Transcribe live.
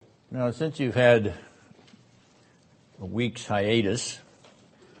Now, since you've had a week's hiatus,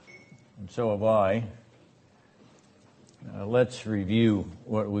 and so have I, let's review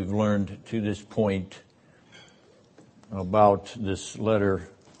what we've learned to this point about this letter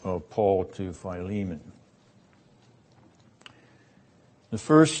of Paul to Philemon. The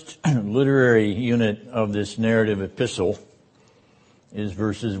first literary unit of this narrative epistle is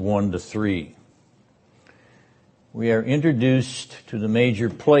verses 1 to 3. We are introduced to the major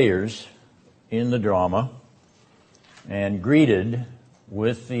players in the drama and greeted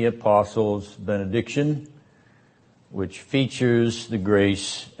with the apostles' benediction, which features the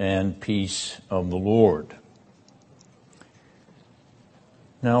grace and peace of the Lord.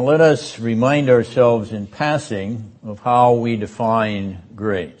 Now let us remind ourselves in passing of how we define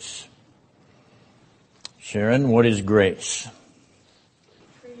grace. Sharon, what is grace?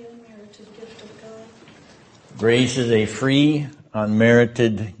 Free, unmerited gift of God. Grace is a free,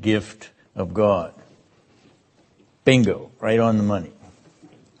 unmerited gift of God. Bingo, right on the money.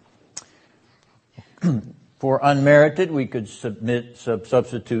 For unmerited, we could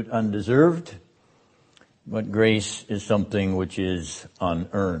substitute undeserved, but grace is something which is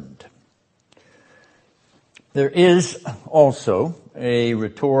unearned. There is also a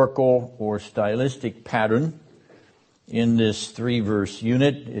rhetorical or stylistic pattern in this 3-verse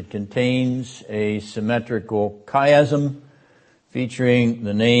unit. It contains a symmetrical chiasm featuring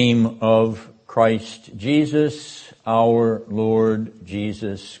the name of Christ Jesus, our Lord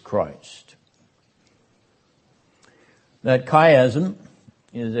Jesus Christ. That chiasm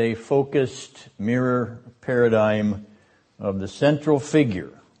is a focused mirror paradigm of the central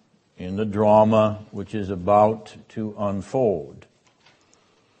figure in the drama which is about to unfold.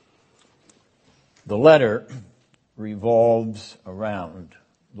 The letter revolves around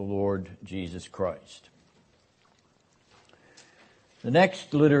the Lord Jesus Christ. The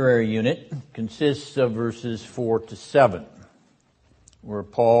next literary unit consists of verses 4 to 7, where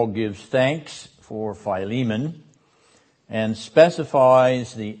Paul gives thanks for Philemon and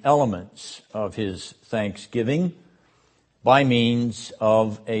specifies the elements of his thanksgiving by means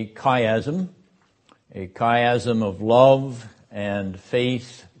of a chiasm of love and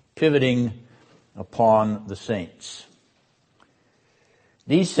faith pivoting upon the saints.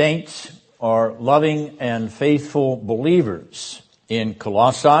 These saints are loving and faithful believers in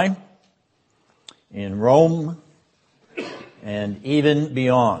Colossae, in Rome, and even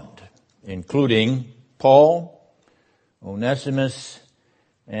beyond, including Paul, Onesimus,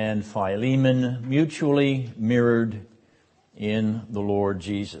 and Philemon, mutually mirrored in the Lord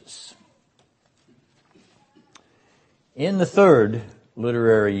Jesus. In the third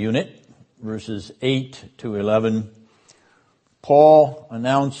literary unit, verses 8 to 11, Paul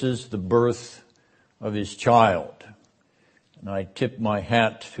announces the birth of his child. And I tip my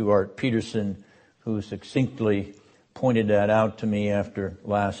hat to Art Peterson, who succinctly pointed that out to me after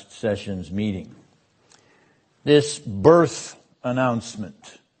last session's meeting. This birth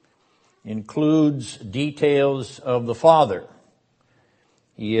announcement includes details of the father.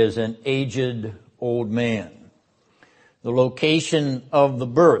 He is an aged old man. The location of the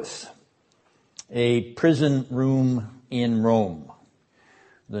birth, a prison room in Rome.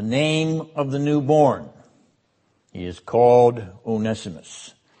 The name of the newborn, he is called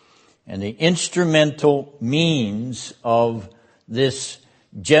Onesimus. And the instrumental means of this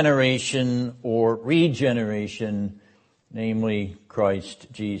generation or regeneration, namely Christ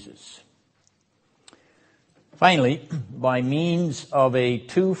Jesus. Finally, by means of a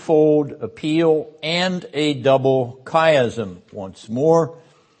twofold appeal and a double chiasm, once more,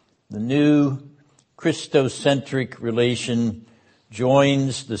 the new Christocentric relation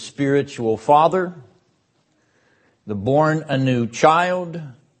joins the spiritual father, the born anew child,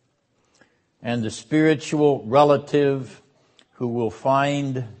 and the spiritual relative who will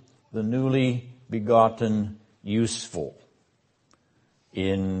find the newly begotten useful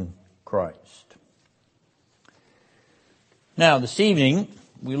in Christ. Now, this evening,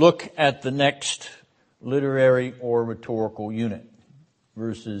 we look at the next literary or rhetorical unit,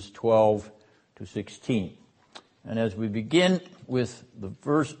 verses 12 to 16. And as we begin with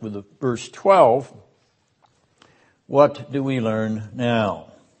verse 12, what do we learn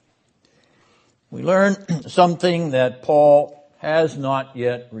now? We learn something that Paul has not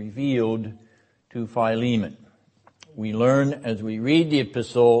yet revealed to Philemon. We learn as we read the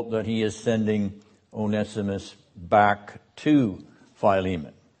epistle that he is sending Onesimus back to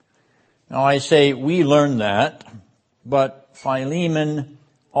Philemon. Now I say we learn that, but Philemon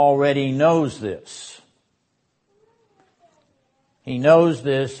already knows this. He knows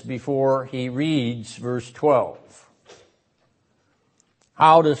this before he reads verse 12.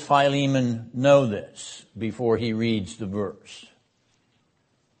 How does Philemon know this before he reads the verse?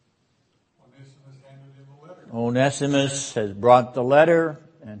 Onesimus handed him a letter. Onesimus has brought the letter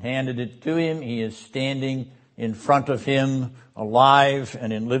and handed it to him. He is standing in front of him, alive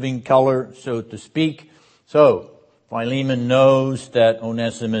and in living color, so to speak. So, Philemon knows that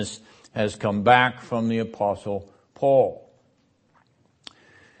Onesimus has come back from the Apostle Paul.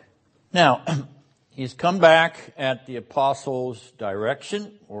 Now, he's come back at the Apostle's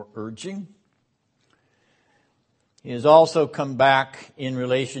direction or urging. He has also come back in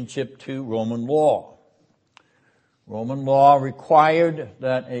relationship to Roman law. Roman law required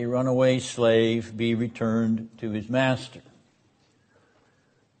that a runaway slave be returned to his master.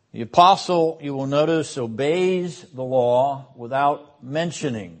 The apostle, you will notice, obeys the law without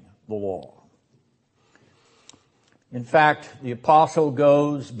mentioning the law. In fact, the apostle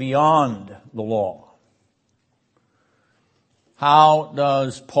goes beyond the law. How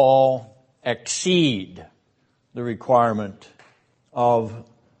does Paul exceed the requirement of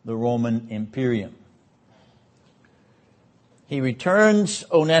the Roman imperium? He returns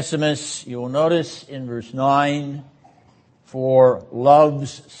Onesimus, you will notice in verse 9, for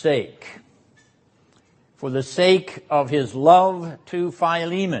love's sake. For the sake of his love to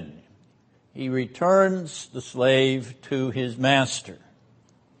Philemon, he returns the slave to his master.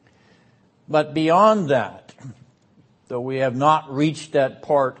 But beyond that, though we have not reached that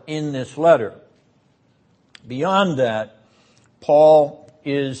part in this letter, beyond that, Paul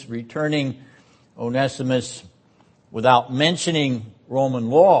is returning Onesimus without mentioning Roman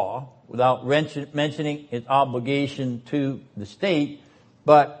law, without mentioning its obligation to the state,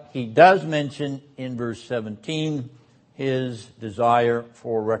 but he does mention in verse 17 his desire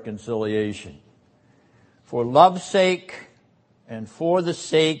for reconciliation. For love's sake and for the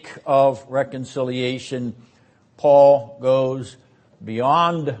sake of reconciliation, Paul goes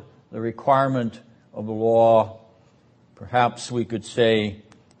beyond the requirement of the law. Perhaps we could say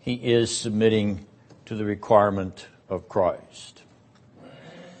he is submitting to the requirement of Christ.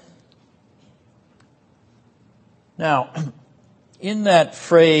 Now, in that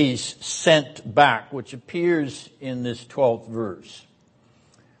phrase, sent back, which appears in this 12th verse,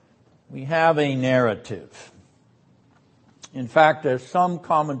 we have a narrative. In fact, as some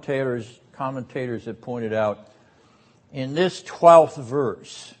commentators have pointed out, in this 12th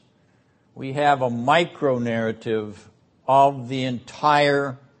verse, we have a micro-narrative of the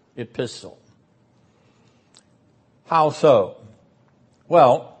entire epistle. How so?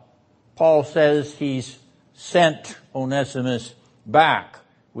 Well, Paul says he's sent Onesimus back,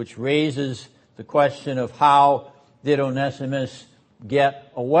 which raises the question of how did Onesimus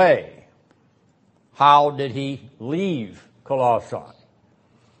get away? How did he leave Colossae?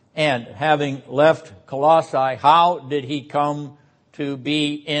 And having left Colossae, how did he come to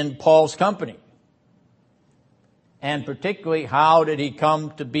be in Paul's company? And particularly, how did he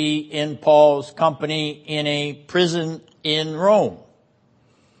come to be in Paul's company in a prison in Rome?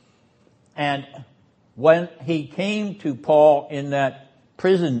 And when he came to Paul in that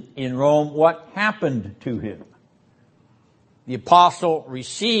prison in Rome, what happened to him? The apostle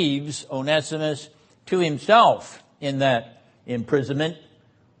receives Onesimus to himself in that imprisonment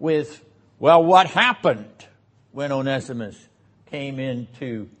with, well, what happened when Onesimus came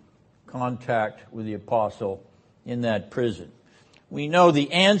into contact with the apostle in that prison? We know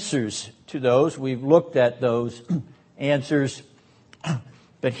the answers to those. We've looked at those answers.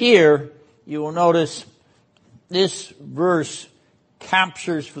 But here, you will notice this verse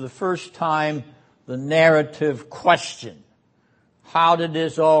captures for the first time the narrative question. How did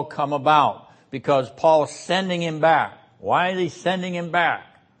this all come about? Because Paul is sending him back. Why is he sending him back?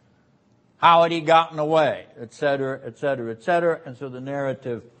 How had he gotten away? Etc., etc., etc. And so the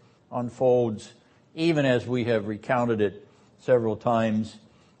narrative unfolds even as we have recounted it several times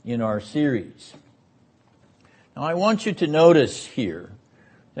in our series. Now I want you to notice here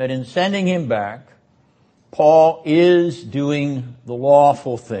that in sending him back, Paul is doing the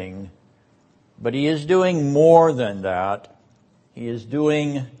lawful thing, but he is doing more than that. He is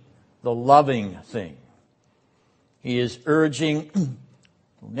doing the loving thing. He is urging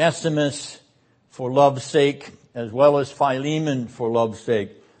Onesimus for love's sake, as well as Philemon for love's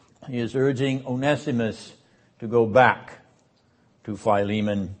sake. He is urging Onesimus to go back to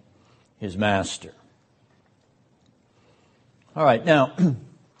Philemon, his master. All right, now,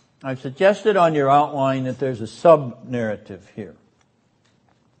 I've suggested on your outline that there's a sub-narrative here.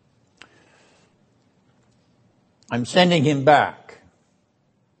 I'm sending him back.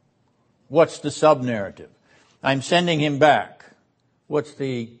 What's the sub-narrative? I'm sending him back. What's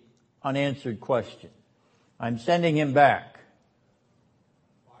the unanswered question? I'm sending him back.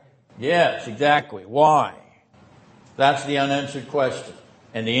 Yes, exactly. Why? That's the unanswered question.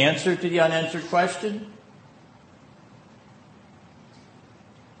 And the answer to the unanswered question?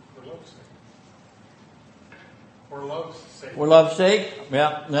 For love's sake. For love's sake. For love's sake?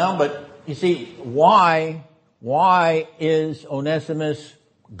 Yeah, no, but you see, why is Onesimus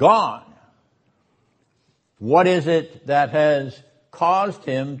gone? What is it that has caused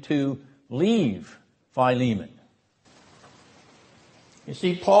him to leave Philemon? You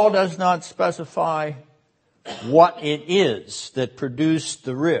see, Paul does not specify what it is that produced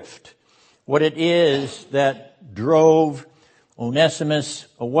the rift, what it is that drove Onesimus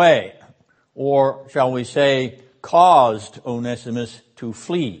away, or shall we say, caused Onesimus to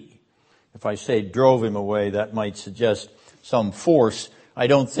flee. If I say drove him away, that might suggest some force. I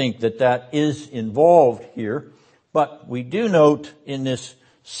don't think that is involved here, but we do note in this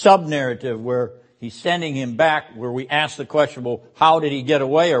sub-narrative where he's sending him back, where we ask the question, well, how did he get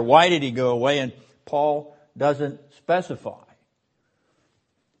away or why did he go away? And Paul doesn't specify.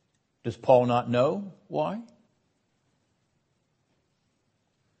 Does Paul not know why?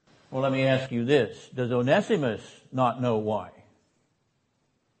 Well, let me ask you this. Does Onesimus not know why?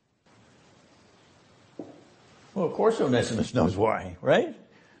 Well, of course Onesimus knows why, right?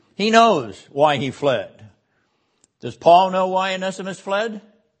 He knows why he fled. Does Paul know why Onesimus fled?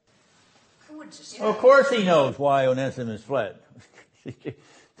 Of course he knows why Onesimus fled.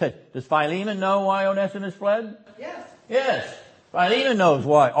 Does Philemon know why Onesimus fled? Yes. Yes. Philemon knows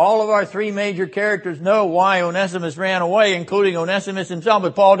why. All of our three major characters know why Onesimus ran away, including Onesimus himself,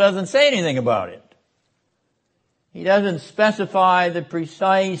 but Paul doesn't say anything about it. He doesn't specify the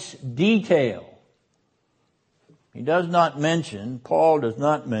precise detail. He does not mention, Paul does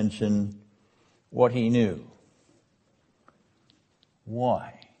not mention what he knew.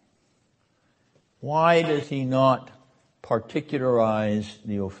 Why? Why does he not particularize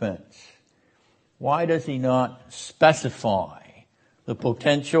the offense? Why does he not specify the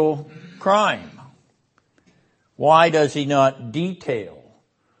potential crime? Why does he not detail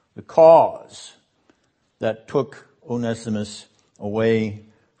the cause that took Onesimus away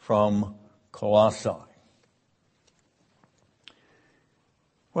from Colossae?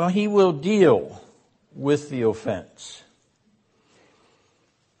 Well, he will deal with the offense.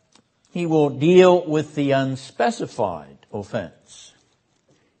 He will deal with the unspecified offense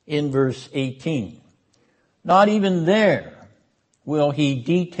in verse 18. Not even there will he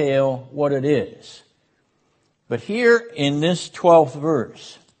detail what it is. But here in this 12th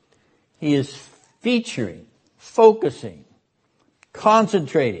verse, he is featuring, focusing,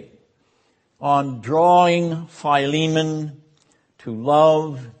 concentrating on drawing Philemon to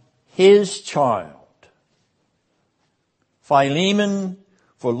love his child. Philemon,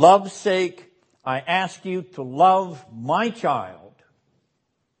 for love's sake, I ask you to love my child,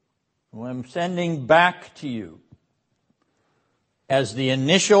 who I'm sending back to you as the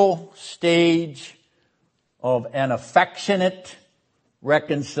initial stage of an affectionate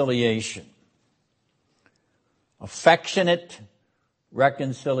reconciliation. Affectionate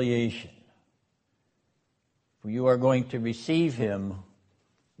reconciliation. For you are going to receive him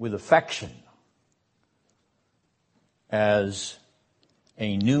with affection as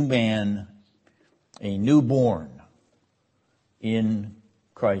a new man, a newborn in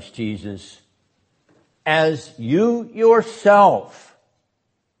Christ Jesus, as you yourself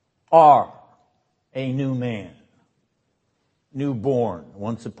are a new man, newborn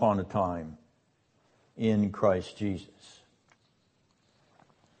once upon a time in Christ Jesus.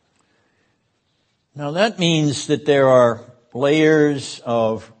 Now that means that there are layers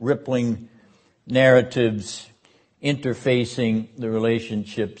of rippling narratives interfacing the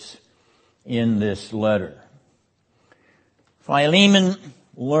relationships in this letter. Philemon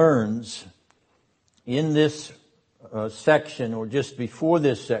learns in this section, or just before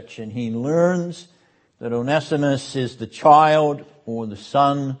this section, he learns that Onesimus is the child or the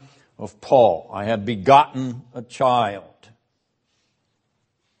son of Paul. I have begotten a child.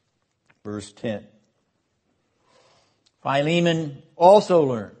 Verse 10. Philemon also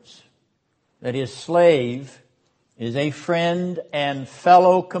learns that his slave is a friend and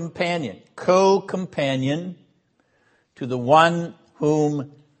fellow companion, co-companion to the one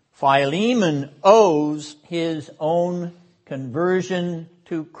whom Philemon owes his own conversion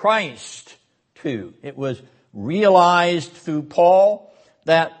to Christ to. It was realized through Paul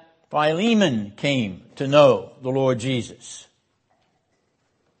that Philemon came to know the Lord Jesus.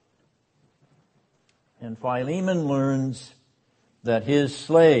 And Philemon learns that his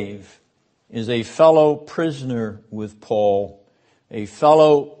slave is a fellow prisoner with Paul, a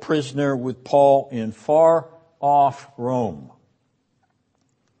fellow prisoner with Paul in far off Rome.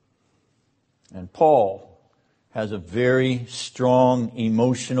 And Paul has a very strong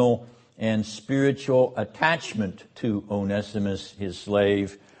emotional and spiritual attachment to Onesimus, his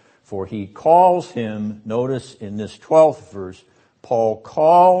slave, for he calls him, notice in this 12th verse, Paul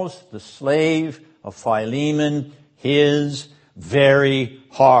calls the slave of Philemon his very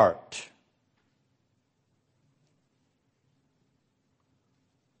heart.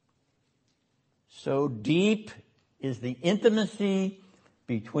 So deep is the intimacy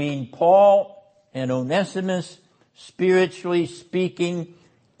between Paul and Onesimus, spiritually speaking,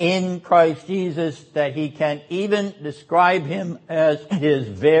 in Christ Jesus, that he can even describe him as his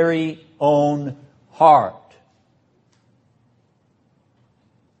very own heart.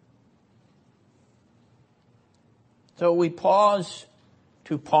 So we pause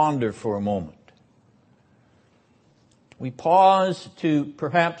to ponder for a moment. We pause to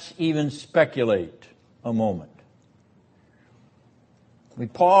perhaps even speculate a moment. We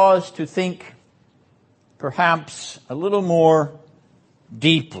pause to think perhaps a little more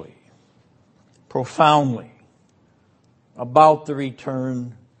deeply, profoundly about the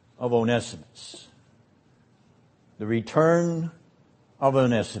return of Onesimus. The return of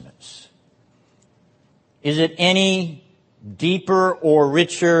Onesimus. Is it any deeper or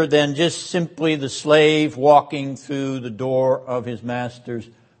richer than just simply the slave walking through the door of his master's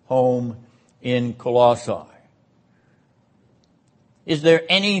home in Colossae? Is there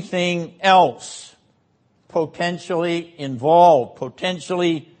anything else potentially involved,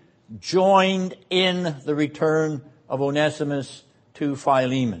 potentially joined in the return of Onesimus to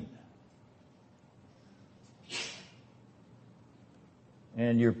Philemon?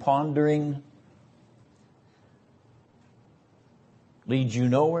 And your pondering leads you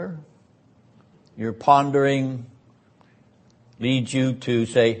nowhere? Your pondering leads you to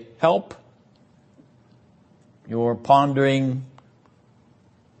say, help? Your pondering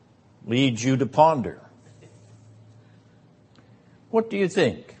leads you to ponder. What do you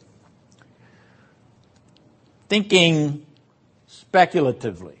think? Thinking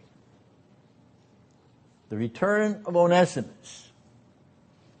speculatively, the return of Onesimus,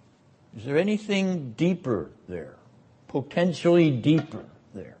 is there anything deeper there? Potentially deeper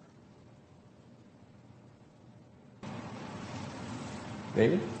there?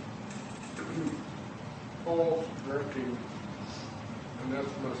 David? Paul's directing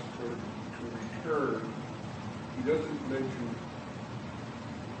Onesimus to return. He doesn't mention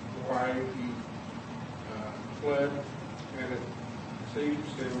why he fled, and it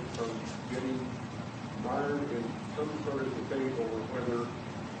saves him from getting mired in some sort of debate over whether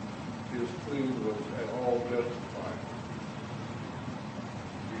his plea was at all justified.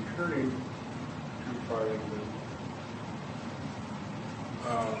 Returning to Philemon,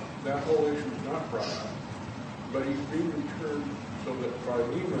 that whole issue is not brought up, but he's being returned so that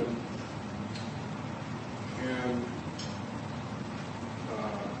Philemon can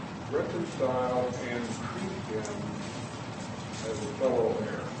reconcile and treat him as a fellow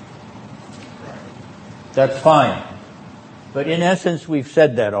heir. Right. That's fine. But in essence, we've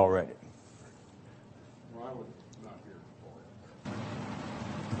said that already. Well, I was not here before.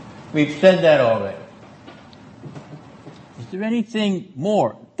 We've said that already. Is there anything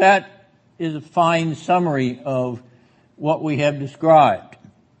more? That is a fine summary of what we have described.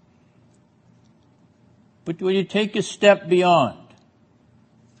 But will you take a step beyond?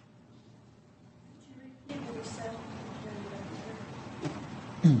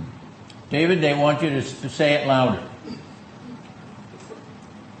 David, they want you to say it louder.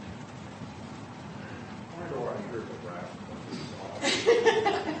 Why do I hear the brass?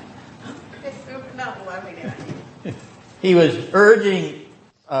 It's not loving it. He was urging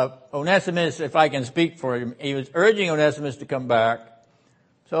Onesimus, if I can speak for him, he was urging Onesimus to come back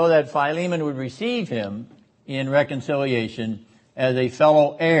so that Philemon would receive him in reconciliation as a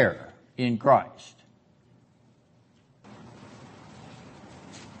fellow heir in Christ.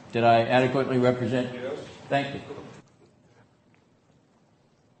 Did I adequately represent? Yes. Thank you.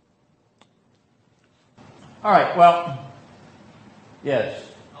 All right, well, yes.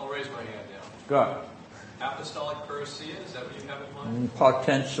 I'll raise my hand now. Go ahead. Apostolic parousia, is that what you have in mind?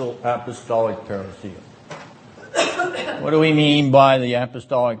 Potential apostolic parousia. What do we mean by the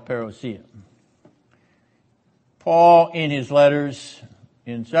apostolic parousia? Paul, in his letters,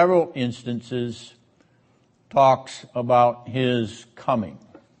 in several instances, talks about his coming.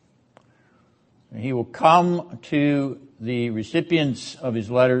 He will come to the recipients of his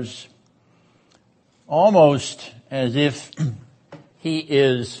letters almost as if he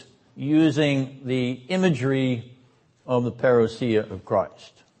is using the imagery of the parousia of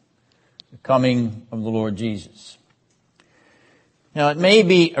Christ, the coming of the Lord Jesus. Now, it may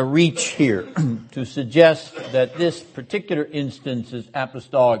be a reach here to suggest that this particular instance is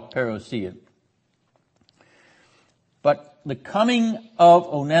apostolic parousia. But the coming of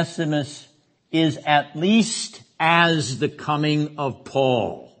Onesimus is at least as the coming of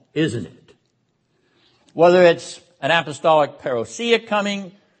Paul, isn't it? Whether it's an apostolic parousia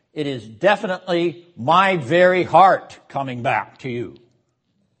coming, it is definitely my very heart coming back to you.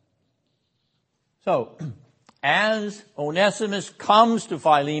 So, as Onesimus comes to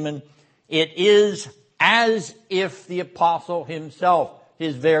Philemon, it is as if the apostle himself,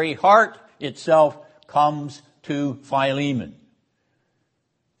 his very heart itself, comes to Philemon.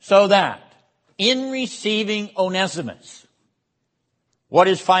 So that, in receiving Onesimus, what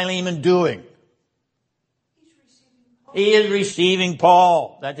is Philemon doing? He is receiving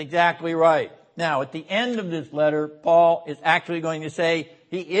Paul. That's exactly right. Now, at the end of this letter, Paul is actually going to say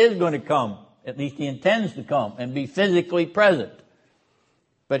he is going to come. At least he intends to come and be physically present.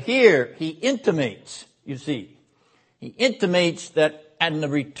 But here he intimates, you see, he intimates that at the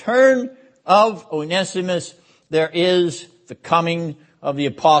return of Onesimus, there is the coming of the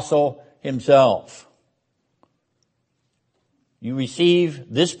apostle himself. You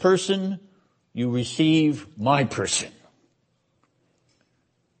receive this person, you receive my person.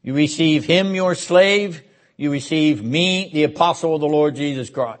 You receive him, your slave, you receive me, the apostle of the Lord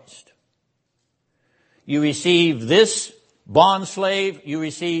Jesus Christ. You receive this bondslave, you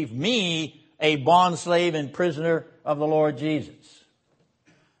receive me, a bondslave and prisoner of the Lord Jesus.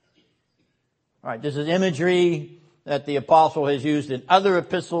 All right, this is imagery that the apostle has used in other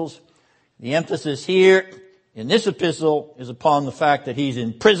epistles. The emphasis here in this epistle is upon the fact that he's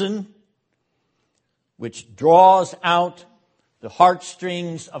in prison, which draws out the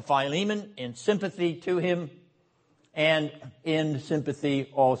heartstrings of Philemon in sympathy to him and in sympathy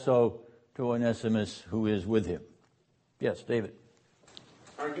also to Onesimus, who is with him. Yes, David.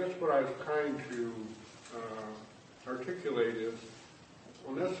 I guess what I was trying to articulate is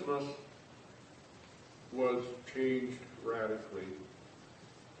Onesimus was changed radically,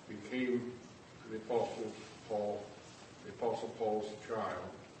 became the Apostle Paul's child.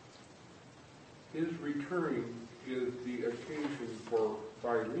 His returning is the occasion for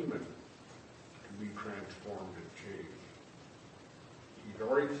Philemon to be transformed and changed. He's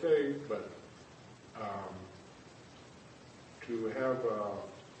already saved, but to have a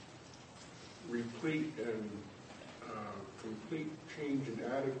replete and complete change in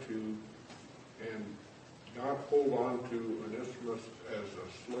attitude and not hold on to Onesimus as a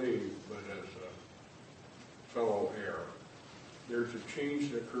slave, but as a fellow heir. There's a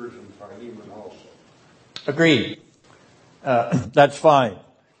change that occurs in Philemon also. Agreed. That's fine.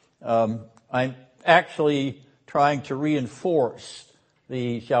 I'm actually trying to reinforce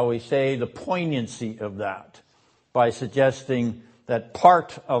shall we say, the poignancy of that by suggesting that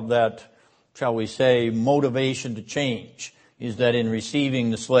part of that, shall we say, motivation to change is that in receiving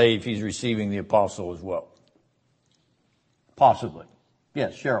the slave, he's receiving the apostle as well. Possibly.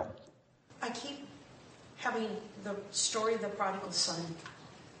 Yes, Cheryl. I keep having the story of the prodigal son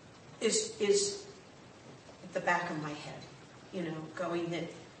is at the back of my head, going that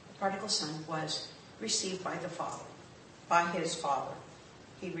the prodigal son was received by the father, by his father.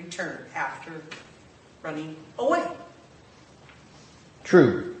 He returned after running away.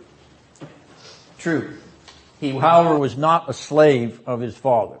 True. He, however, was not a slave of his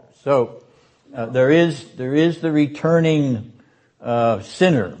father. So there is the returning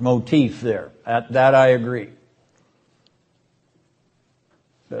sinner motif there. At that I agree.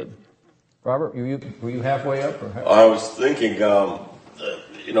 Robert, were you halfway up? I was thinking,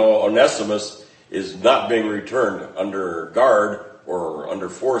 Onesimus is not being returned under guard or under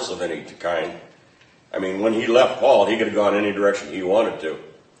force of any kind. I mean, when he left Paul, he could have gone any direction he wanted to.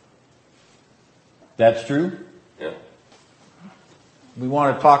 That's true. Yeah. We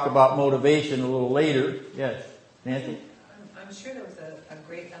want to talk about motivation a little later. Yes, Nancy? I'm sure there was a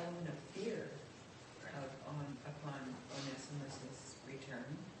great element of fear upon Onesimus' return.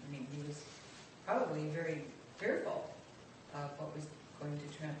 I mean, he was probably very fearful of what was going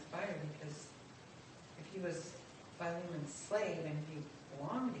to transpire, because if he was Philemon's slave and he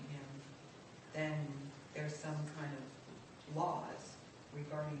belonged to him, then there's some kind of laws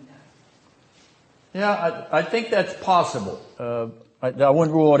regarding that. Yeah, I think that's possible. I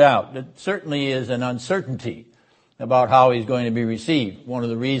wouldn't rule it out. It certainly is an uncertainty about how he's going to be received. One of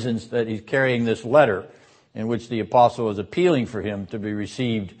the reasons that he's carrying this letter in which the apostle is appealing for him to be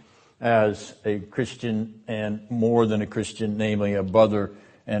received as a Christian and more than a Christian, namely a brother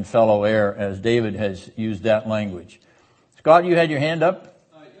and fellow heir, as David has used that language. Scott, you had your hand up?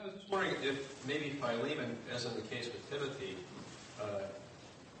 I was just wondering if maybe Philemon, as in the case with Timothy,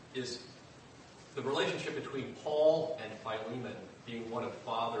 is the relationship between Paul and Philemon being one of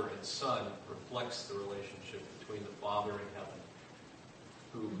father and son reflects the relationship between the Father in heaven,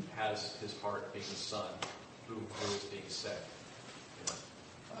 who has his heart being the Son, who is being sent.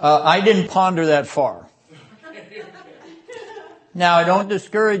 I didn't ponder that far. Now, I don't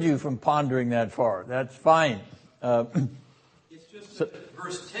discourage you from pondering that far. That's fine. It's just that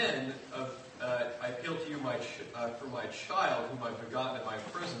verse 10 of, I appeal to you for my child, whom I've begotten in my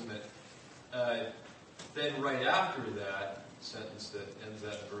imprisonment. Then right after that sentence that ends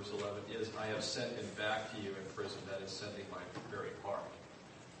at verse 11 is, I have sent him back to you in prison. That is sending my very heart.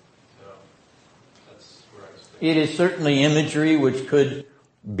 So that's where I was thinking. It is certainly imagery which could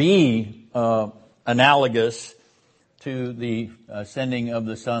be analogous to the sending of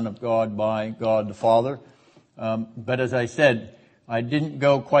the Son of God by God the Father. But as I said, I didn't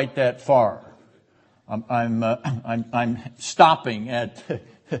go quite that far. I'm stopping at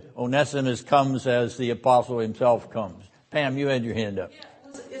Onesimus comes as the apostle himself comes. Pam, you had your hand up. Yeah,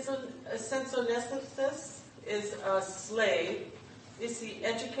 since Onesimus is a slave, is he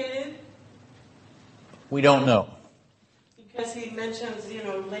educated? We don't know. Because he mentions,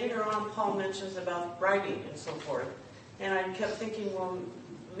 later on Paul mentions about writing and so forth. And I kept thinking, well,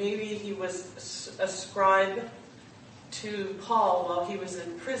 maybe he was a scribe to Paul while he was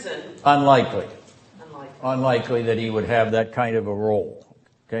in prison. Unlikely. Unlikely that he would have that kind of a role.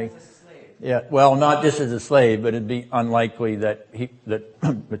 Okay? As a slave. Yeah, well, not just as a slave, but it'd be unlikely that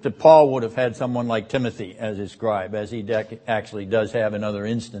that Paul would have had someone like Timothy as his scribe, as he actually does have in other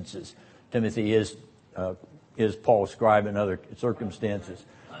instances. Timothy is Paul's scribe in other circumstances.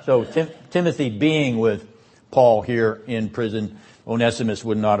 So Timothy being with Paul here in prison, Onesimus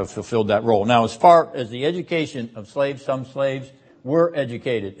would not have fulfilled that role. Now, as far as the education of slaves, some slaves were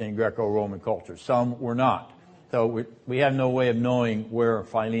educated in Greco-Roman culture. Some were not. So we have no way of knowing where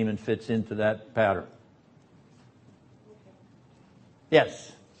Philemon fits into that pattern.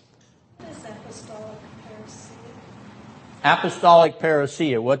 Yes? What is apostolic parousia? Apostolic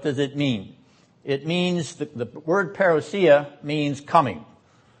parousia, what does it mean? It means, the word parousia means coming.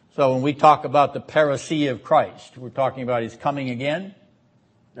 So when we talk about the parousia of Christ, we're talking about his coming again.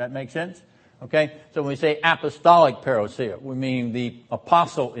 Does that make sense? Okay? So when we say apostolic parousia, we mean the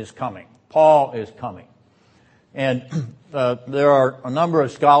apostle is coming. Paul is coming. And there are a number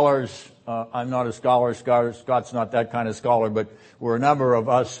of scholars. I'm not a scholar. Scott's not that kind of scholar, but we're a number of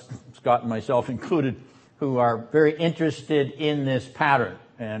us, Scott and myself included, who are very interested in this pattern.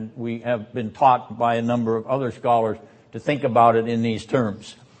 And we have been taught by a number of other scholars to think about it in these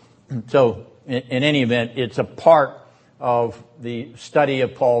terms. So, in any event, it's a part of the study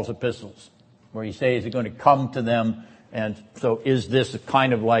of Paul's epistles, where he says he's going to come to them. And so is this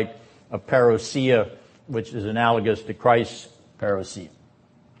kind of like a parousia, which is analogous to Christ's parousia?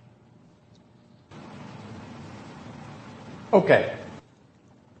 Okay.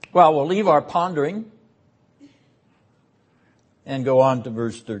 Well, we'll leave our pondering and go on to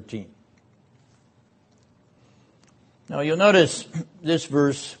verse 13. Now, you'll notice this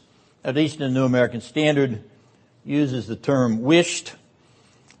verse, at least in the New American Standard, uses the term wished.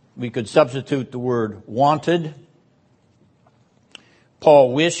 We could substitute the word wanted.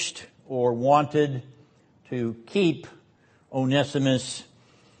 Paul wished or wanted to keep Onesimus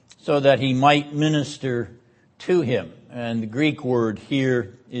so that he might minister to him. And the Greek word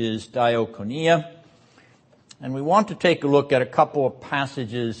here is diakonia. And we want to take a look at a couple of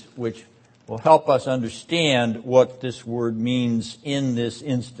passages which will help us understand what this word means in this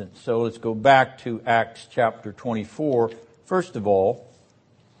instance. So let's go back to Acts chapter 24, first of all.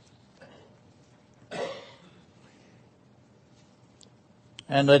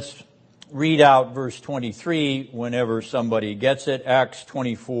 And let's read out verse 23 whenever somebody gets it. Acts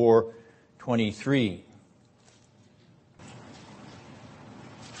 24:23.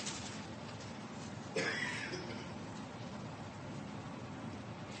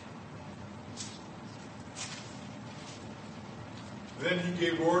 Then he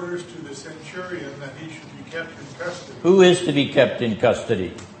gave orders to the centurion that he should be kept in custody. Who is to be kept in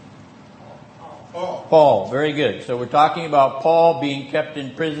custody? Paul. Very good. So we're talking about Paul being kept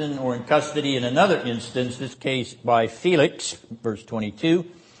in prison or in custody in another instance, this case by Felix, verse 22.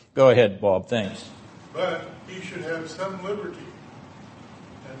 Go ahead, Bob. Thanks. But he should have some liberty,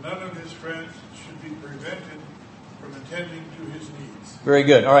 and none of his friends should be prevented from attending to his needs. Very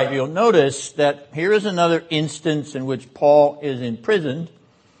good. All right, you'll notice that here is another instance in which Paul is imprisoned,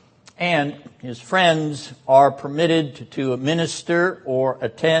 and his friends are permitted to minister or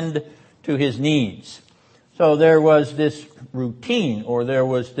attend to his needs. So there was this routine, or there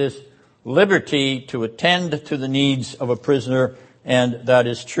was this liberty to attend to the needs of a prisoner And that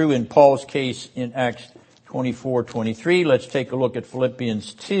is true in Paul's case in Acts 24:23. Let's take a look at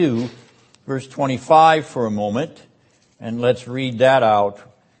Philippians 2, verse 25 for a moment. And let's read that out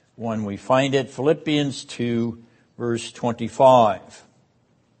when we find it. Philippians 2, verse 25.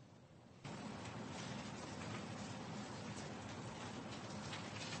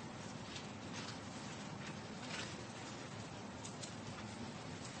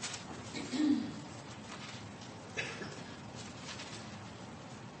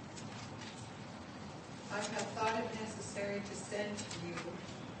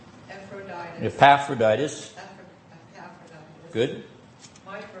 Epaphroditus. Good.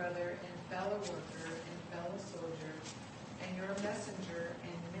 My brother and fellow worker and fellow soldier, and your messenger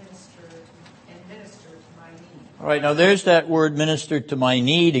and minister to my need. All right, now there's that word minister to my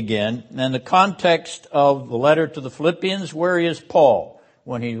need again. And the context of the letter to the Philippians, where is Paul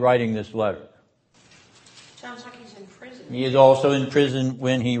when he's writing this letter? Sounds like he's in prison. He is also in prison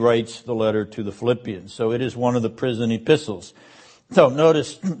when he writes the letter to the Philippians. So it is one of the prison epistles. So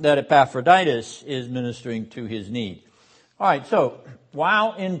notice that Epaphroditus is ministering to his need. All right, so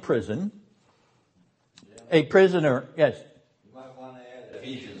while in prison, a prisoner, yes? You might want to add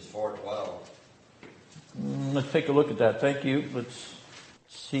Ephesians 4:12. Let's take a look at that. Thank you. Let's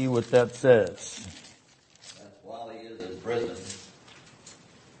see what that says. That's while he is in prison,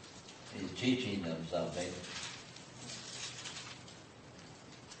 he's teaching them something.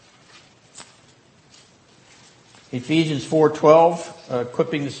 Ephesians 4:12,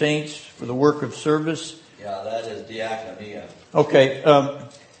 equipping the saints for the work of service. Yeah, that is diaconia. Okay,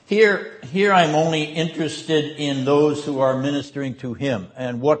 here I'm only interested in those who are ministering to him.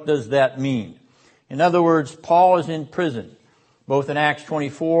 And what does that mean? In other words, Paul is in prison, both in Acts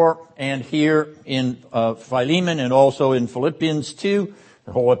 24 and here in Philemon and also in Philippians 2,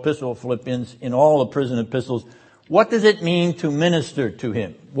 the whole epistle of Philippians, in all the prison epistles. What does it mean to minister to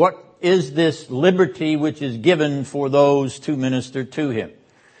him? What is this liberty which is given for those to minister to him?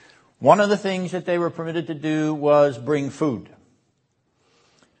 One of the things that they were permitted to do was bring food.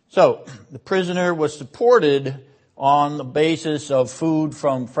 So, the prisoner was supported on the basis of food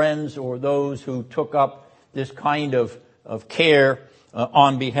from friends or those who took up this kind of care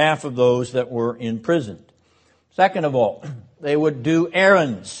on behalf of those that were imprisoned. Second of all, they would do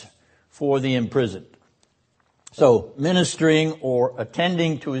errands for the imprisoned. So, ministering or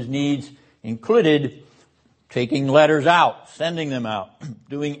attending to his needs included taking letters out, sending them out,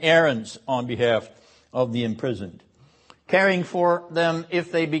 doing errands on behalf of the imprisoned, caring for them if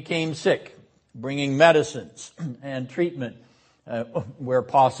they became sick, bringing medicines and treatment where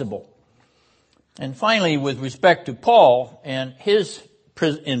possible. And finally, with respect to Paul and his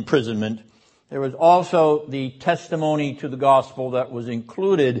imprisonment, there was also the testimony to the gospel that was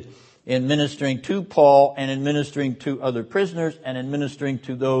included in ministering to Paul and in ministering to other prisoners and in ministering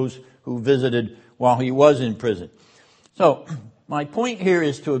to those who visited while he was in prison. So, my point here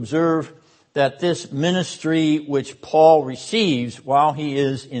is to observe that this ministry which Paul receives while he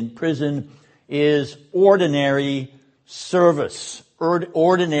is in prison is ordinary service,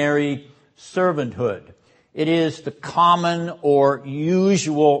 ordinary servanthood. It is the common or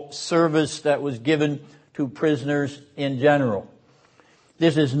usual service that was given to prisoners in general.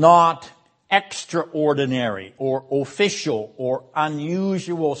 This is not extraordinary or official or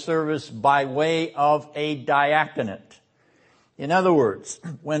unusual service by way of a diaconate. In other words,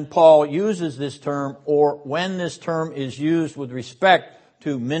 when Paul uses this term, or when this term is used with respect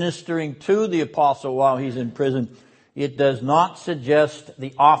to ministering to the apostle while he's in prison, it does not suggest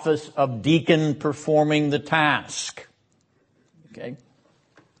the office of deacon performing the task. Okay?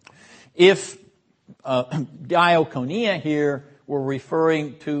 If diaconia here were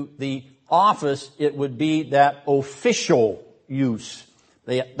referring to the office, it would be that official use.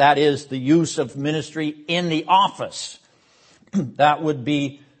 That is the use of ministry in the office. That would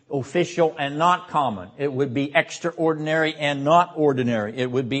be official and not common. It would be extraordinary and not ordinary.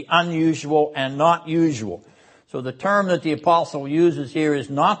 It would be unusual and not usual. So the term that the apostle uses here is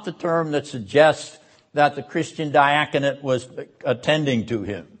not the term that suggests that the Christian diaconate was attending to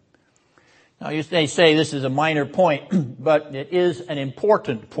him. Now you may say this is a minor point, but it is an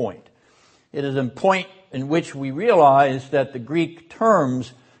important point. It is a point in which we realize that the Greek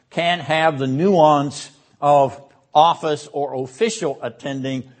terms can have the nuance of office or official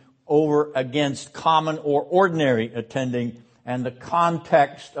attending over against common or ordinary attending, and the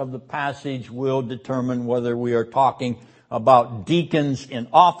context of the passage will determine whether we are talking about deacons in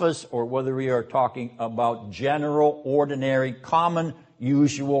office or whether we are talking about general, ordinary, common,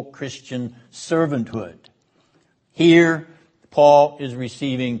 usual Christian servanthood. Here, Paul is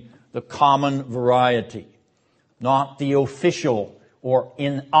receiving the common variety. not the official or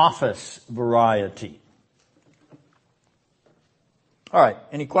in office variety. All right,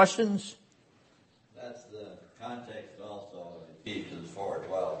 any questions? That's the context also of Ephesians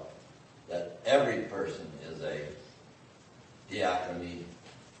 4:12, that every person is a diaconate.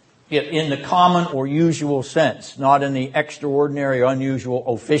 In the common or usual sense, not in the extraordinary or unusual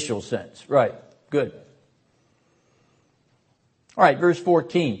official sense. Right, good. All right, verse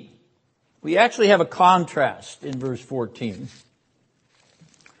 14. We actually have a contrast in verse 14.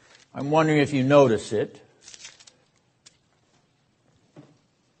 I'm wondering if you notice it.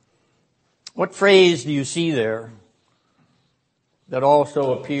 What phrase do you see there that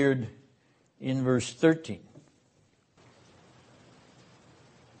also appeared in verse 13?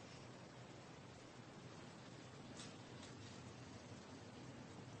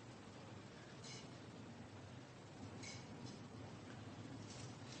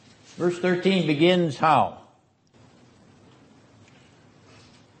 Verse 13 begins how?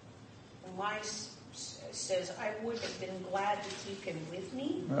 Elias says, I would have been glad to keep him with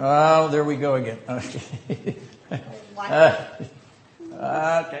me. Oh, there we go again. Okay,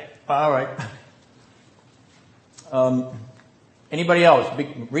 all right. Anybody else?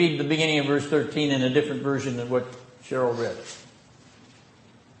 Read the beginning of verse 13 in a different version than what Cheryl read.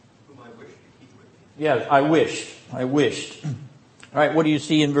 Whom I wish to keep with me. Yeah, I wished. All right, what do you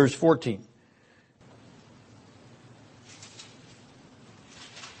see in verse 14?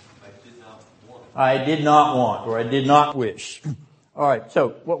 I did not want, or I did not wish. All right,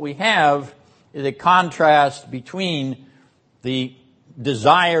 so what we have is a contrast between the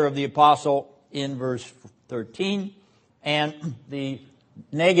desire of the apostle in verse 13 and the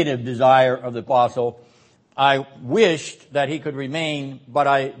negative desire of the apostle. I wished that he could remain, but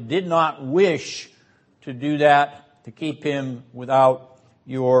I did not wish to do that, to keep him without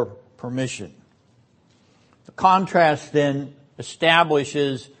your permission. The contrast then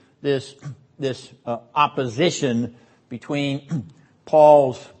establishes this opposition between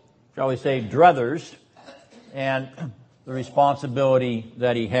Paul's, shall we say, druthers and the responsibility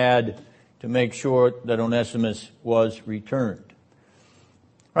that he had to make sure that Onesimus was returned.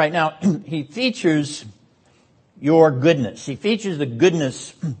 Right now, he features your goodness. He features the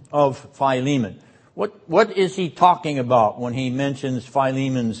goodness of Philemon. What is he talking about when he mentions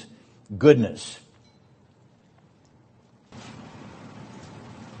Philemon's goodness?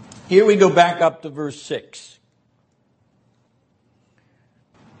 Here we go back up to verse 6.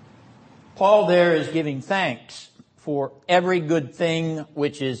 Paul there is giving thanks for every good thing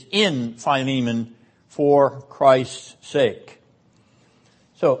which is in Philemon for Christ's sake.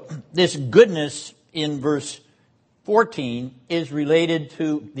 So this goodness in verse 14 is related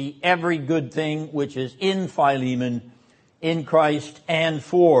to the every good thing which is in Philemon, in Christ, and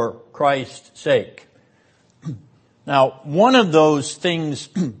for Christ's sake. Now, one of those things,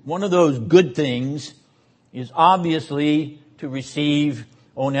 one of those good things is obviously to receive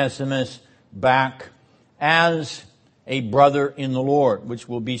Onesimus back as a brother in the Lord, which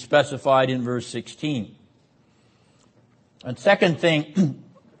will be specified in verse 16. And second thing,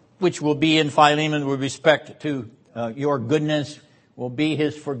 which will be in Philemon with respect to your goodness, will be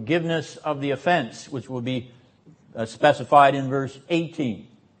his forgiveness of the offense, which will be specified in verse 18.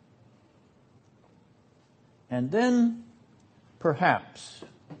 And then perhaps,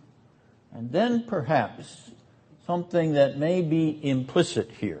 something that may be implicit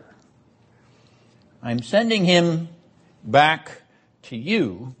here. I'm sending him back to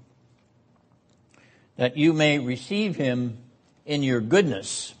you that you may receive him in your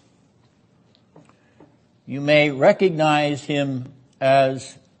goodness. You may recognize him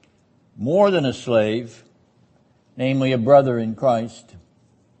as more than a slave, namely a brother in Christ.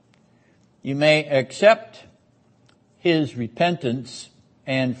 You may accept his repentance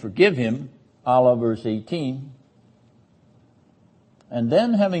and forgive him, a la verse 18. And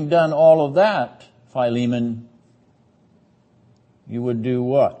then, having done all of that, Philemon, you would do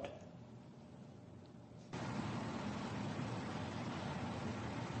what?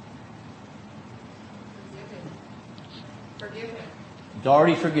 Forgive him. He's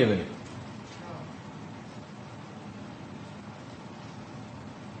already forgiven him.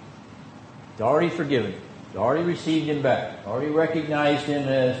 He's already forgiven him. He's already received him back. Already recognized him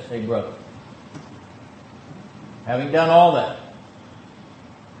as a brother. Having done all that,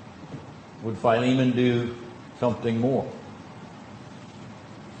 would Philemon do something more?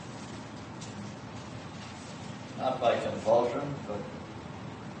 Not by compulsion, but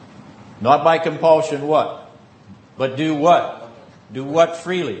Not by compulsion, what? But do what? Do what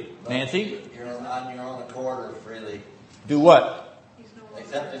freely? Nancy? you're on your own accord or freely. Do what?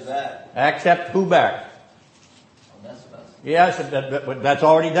 Accept his back. Accept who back? Yes, but that's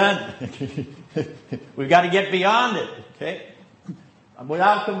already done. We've got to get beyond it, okay?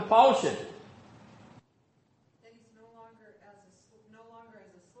 Without compulsion. Then he's no longer as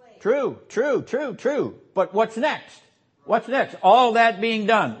a slave. True. But what's next? What's next? All that being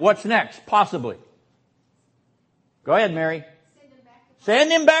done. What's next? Possibly. Go ahead, Mary.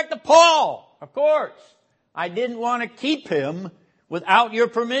 Send him back to Paul. Of course. I didn't want to keep him without your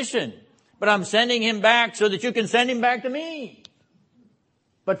permission. But I'm sending him back so that you can send him back to me.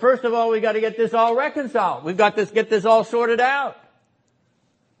 But first of all, we've got to get this all reconciled. We've got to get this all sorted out.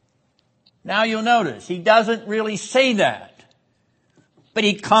 Now you'll notice, he doesn't really say that. But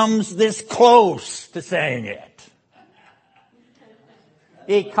he comes this close to saying it.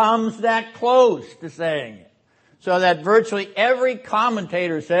 He comes that close to saying it. So that virtually every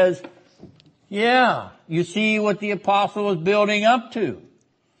commentator says, yeah, you see what the apostle is building up to.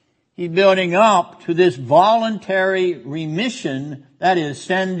 He's building up to this voluntary remission, that is,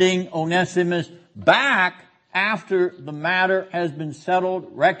 sending Onesimus back after the matter has been settled,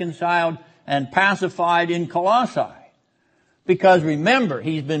 reconciled, and pacified in Colossae. Because remember,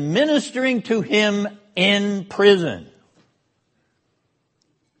 he's been ministering to him in prison.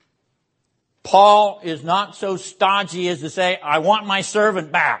 Paul is not so stodgy as to say, I want my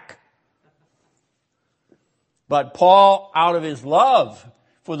servant back. But Paul, out of his love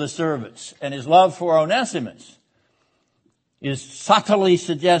for the servants and his love for Onesimus, is subtly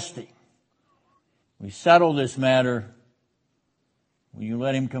suggesting, we settle this matter, will you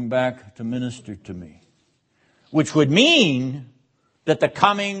let him come back to minister to me? Which would mean that the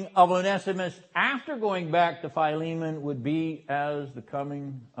coming of Onesimus after going back to Philemon would be as the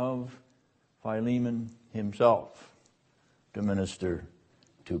coming of Philemon himself to minister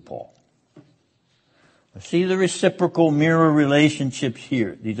to Paul. See the reciprocal mirror relationships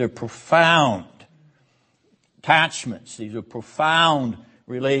here. These are profound attachments. These are profound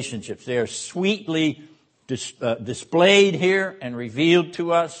relationships. They are sweetly displayed here and revealed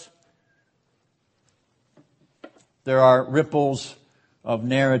to us. There are ripples of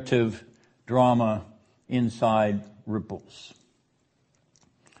narrative drama inside ripples.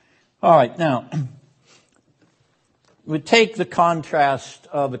 All right, now, we take the contrast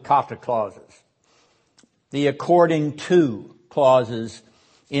of the kata clauses, the according to clauses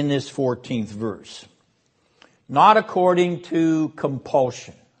in this 14th verse. Not according to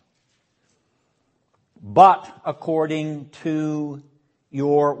compulsion, but according to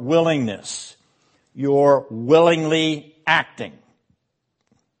your willingness, your willingly acting.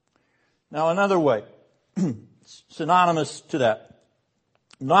 Now, another way, synonymous to that,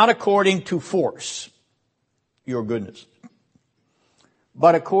 not according to force, your goodness,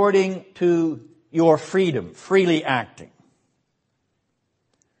 but according to your freedom, freely acting.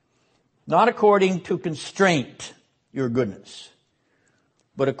 Not according to constraint, your goodness,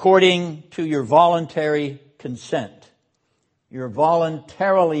 but according to your voluntary consent, your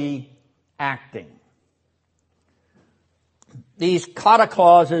voluntarily acting. These kata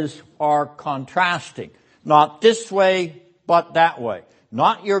clauses are contrasting. Not this way, but that way.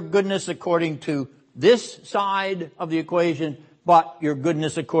 Not your goodness according to this side of the equation, but your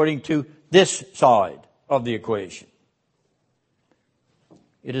goodness according to this side of the equation.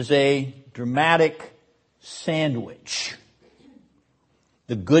 It is a dramatic sandwich.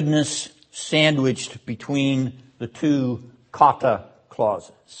 The goodness sandwiched between the two kata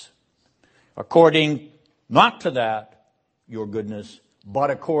clauses. According not to that, your goodness,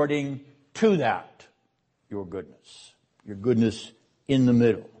 but according to that, your goodness. Your goodness in the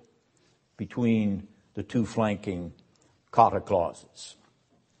middle between the two flanking kata clauses.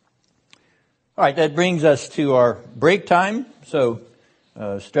 All right, that brings us to our break time. So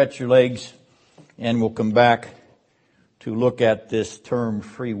stretch your legs and we'll come back to look at this term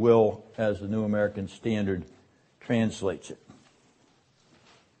free will as the New American Standard translates it.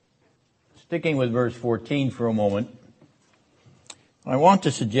 Sticking with verse 14 for a moment, I want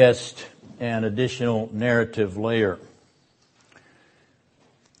to suggest an additional narrative layer.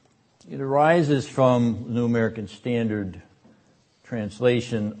 It arises from the New American Standard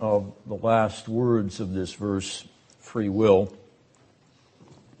translation of the last words of this verse, free will.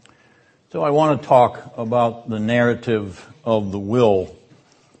 So I want to talk about the narrative of the will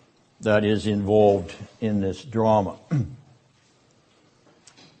that is involved in this drama.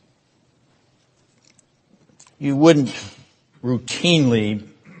 You wouldn't routinely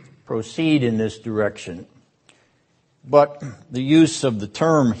proceed in this direction, but the use of the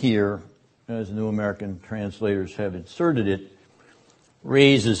term here, as New American translators have inserted it,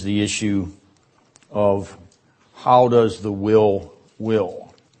 raises the issue of how does the will will?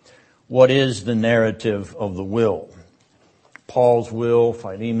 What is the narrative of the will? Paul's will,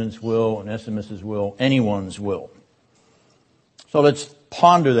 Philemon's will, Onesimus' will, anyone's will. So let's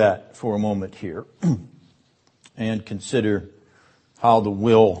ponder that for a moment here and consider how the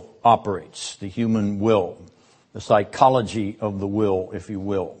will operates, the human will, the psychology of the will, if you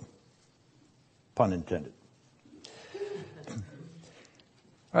will. Pun intended. All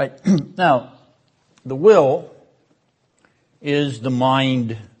right. Now, the will is the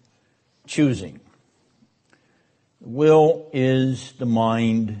mind choosing. The will is the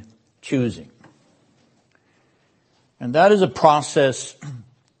mind choosing. And that is a process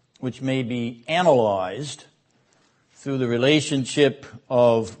which may be analyzed through the relationship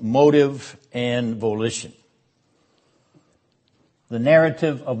of motive and volition. The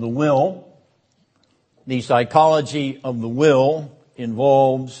narrative of the will, the psychology of the will,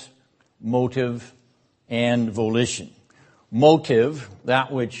 involves motive and volition. Motive,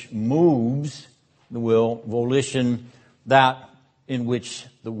 that which moves the will; volition, that in which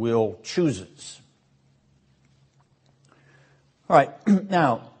the will chooses. All right,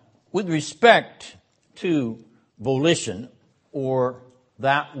 now, with respect to volition, or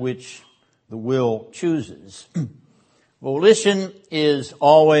that which the will chooses, volition is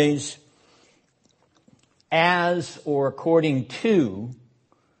always as or according to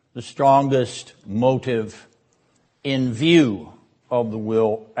the strongest motive in view of the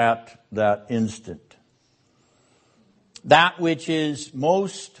will at that instant. That which is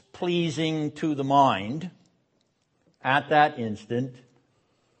most pleasing to the mind at that instant,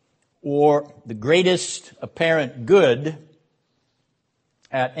 or the greatest apparent good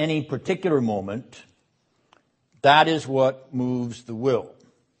at any particular moment, that is what moves the will.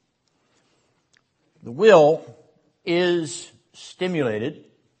 The will is stimulated,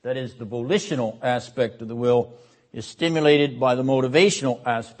 that is, the volitional aspect of the will is stimulated by the motivational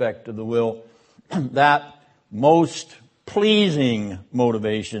aspect of the will, that most pleasing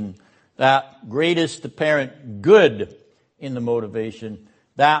motivation, that greatest apparent good in the motivation,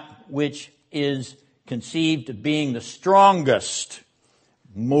 that which is conceived of being the strongest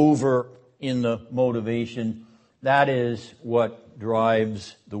mover in the motivation, that is what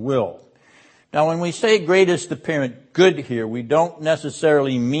drives the will. Now, when we say greatest apparent good here, we don't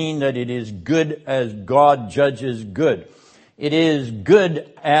necessarily mean that it is good as God judges good. It is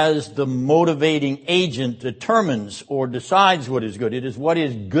good as the motivating agent determines or decides what is good. It is what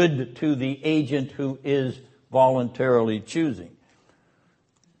is good to the agent who is voluntarily choosing.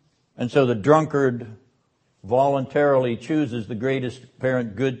 And so the drunkard voluntarily chooses the greatest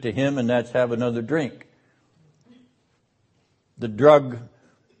apparent good to him, and that's have another drink. The drug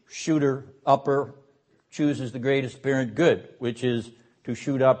shooter upper chooses the greatest apparent good, which is to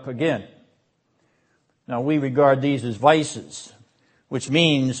shoot up again. Now, we regard these as vices, which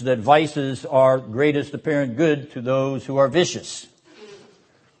means that vices are greatest apparent good to those who are vicious.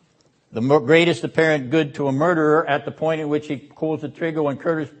 The greatest apparent good to a murderer at the point at which he pulls the trigger when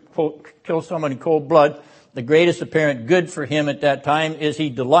Curtis kills someone in cold blood, the greatest apparent good for him at that time is he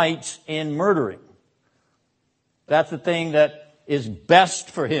delights in murdering. That's the thing that is best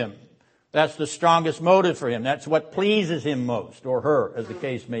for him. That's the strongest motive for him. That's what pleases him most, or her, as the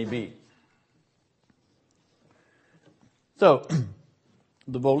case may be. So,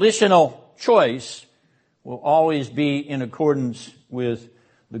 the volitional choice will always be in accordance with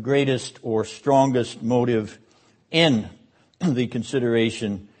the greatest or strongest motive in the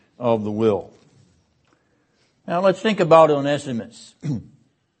consideration of the will. Now let's think about Onesimus.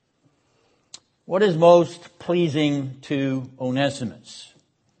 What is most pleasing to Onesimus?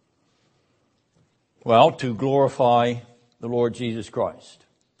 Well, to glorify the Lord Jesus Christ.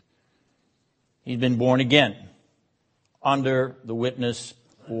 He's been born again under the witness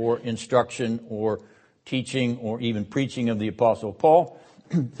or instruction or teaching or even preaching of the Apostle Paul.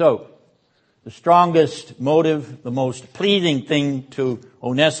 So, the strongest motive, the most pleasing thing to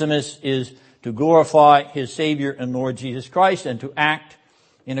Onesimus is to glorify his Savior and Lord Jesus Christ and to act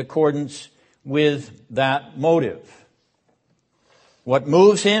in accordance with that motive. What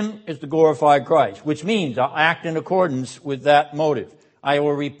moves him is to glorify Christ, which means I'll act in accordance with that motive. I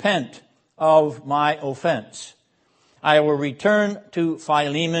will repent of my offense. I will return to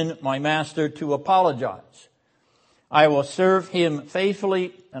Philemon, my master, to apologize. I will serve him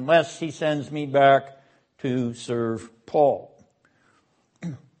faithfully unless he sends me back to serve Paul.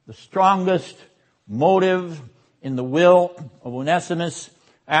 The strongest motive in the will of Onesimus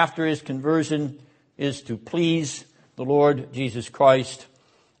after his conversion is to please the Lord Jesus Christ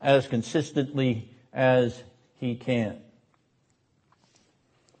as consistently as he can.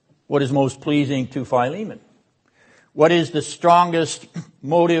 What is most pleasing to Philemon? What is the strongest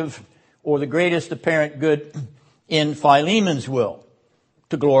motive or the greatest apparent good in Philemon's will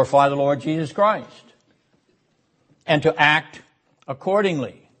to glorify the Lord Jesus Christ and to act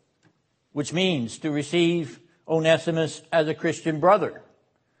accordingly, which means to receive Onesimus as a Christian brother,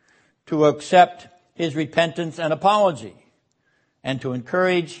 to accept his repentance and apology, and to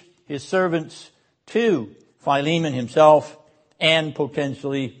encourage his servants to Philemon himself and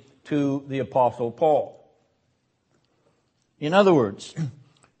potentially to the Apostle Paul. In other words,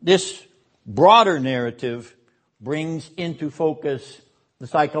 this broader narrative brings into focus the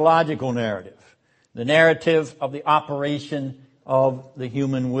psychological narrative, the narrative of the operation of the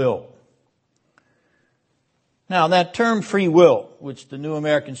human will. Now, that term free will, which the New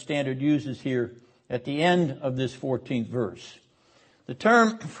American Standard uses here at the end of this 14th verse, the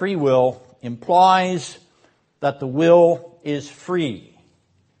term free will implies that the will is free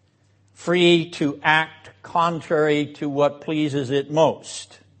to act contrary to what pleases it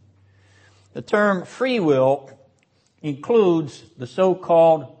most. The term free will includes the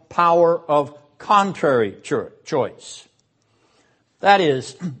so-called power of contrary choice. That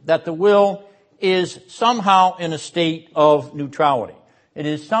is, that the will is somehow in a state of neutrality. It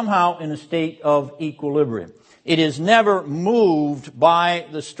is somehow in a state of equilibrium. It is never moved by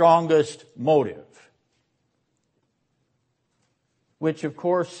the strongest motive. Which, of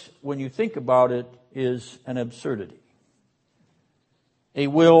course, when you think about it, is an absurdity. A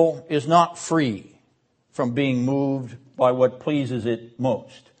will is not free from being moved by what pleases it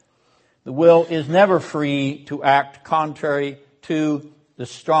most. The will is never free to act contrary to the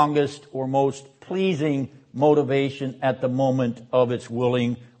strongest or most pleasing motivation at the moment of its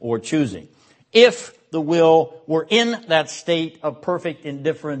willing or choosing. If the will were in that state of perfect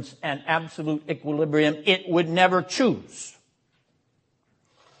indifference and absolute equilibrium, it would never choose.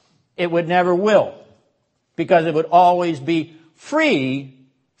 It would never will, because it would always be free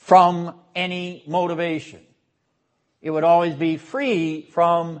from any motivation. It would always be free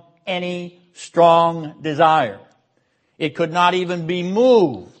from any strong desire. It could not even be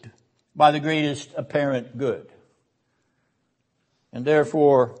moved by the greatest apparent good. And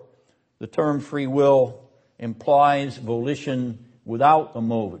therefore, the term free will implies volition without a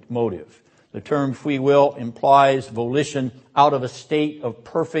motive. The term free will implies volition out of a state of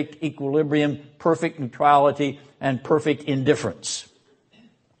perfect equilibrium, perfect neutrality, and perfect indifference.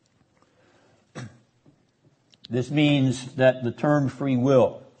 This means that the term free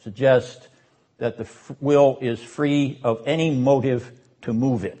will suggests that the will is free of any motive to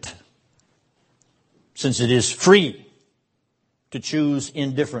move it, since it is free to choose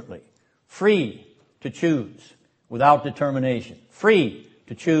indifferently, free to choose without determination, free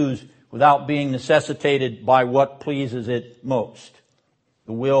to choose without being necessitated by what pleases it most.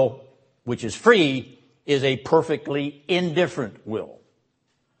 The will, which is free, is a perfectly indifferent will.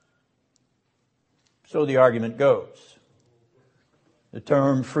 So the argument goes. The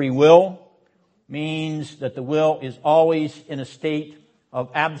term free will means that the will is always in a state of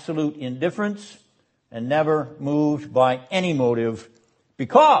absolute indifference and never moved by any motive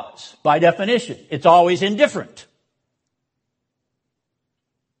because, by definition, it's always indifferent.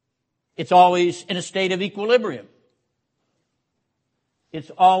 It's always in a state of equilibrium. It's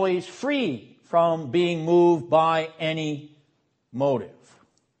always free from being moved by any motive.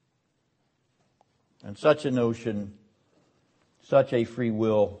 And such a notion, such a free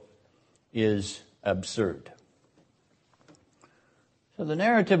will, is absurd. So the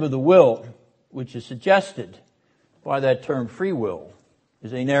narrative of the will, which is suggested by that term free will,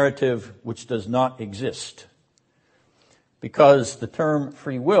 is a narrative which does not exist. Because the term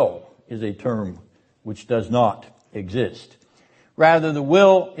free will is a term which does not exist. Rather, the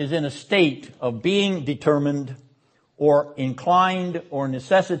will is in a state of being determined or inclined or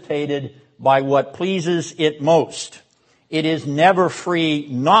necessitated by what pleases it most. It is never free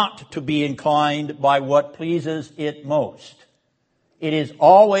not to be inclined by what pleases it most. It is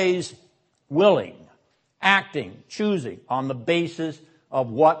always willing, acting, choosing on the basis of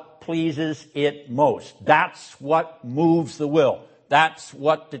what pleases it most. That's what moves the will. That's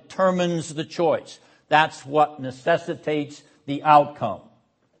what determines the choice. That's what necessitates the outcome.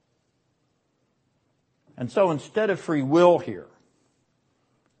 And so instead of free will here,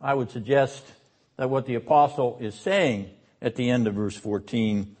 I would suggest that what the apostle is saying at the end of verse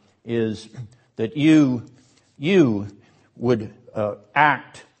 14 is that you would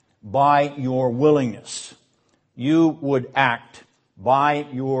act by your willingness. You would act by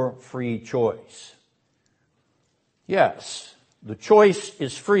your free choice. Yes, the choice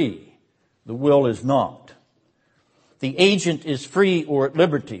is free. The will is not. The agent is free or at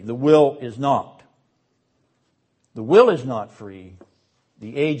liberty. The will is not. The will is not free.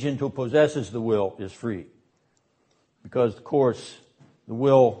 The agent who possesses the will is free. because, of course, the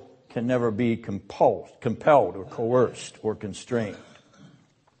will can never be compelled or coerced or constrained.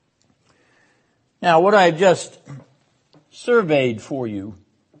 Now, what I've just surveyed for you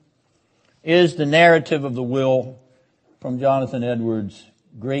is the narrative of the will from Jonathan Edwards'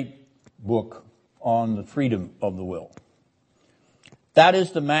 great book on the freedom of the will. That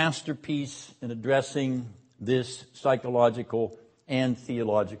is the masterpiece in addressing this psychological and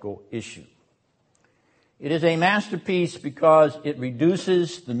theological issue. It is a masterpiece because it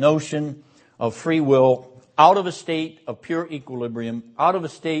reduces the notion of free will out of a state of pure equilibrium, out of a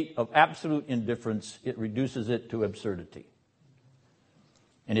state of absolute indifference. It reduces it to absurdity.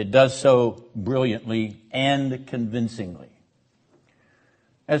 And it does so brilliantly and convincingly.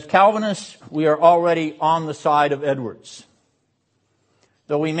 As Calvinists, we are already on the side of Edwards.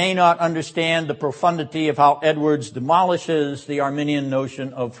 Though we may not understand the profundity of how Edwards demolishes the Arminian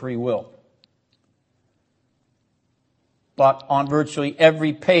notion of free will. But on virtually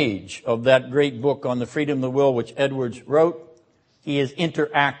every page of that great book on the freedom of the will which Edwards wrote, he is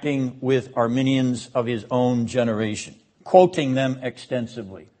interacting with Arminians of his own generation, quoting them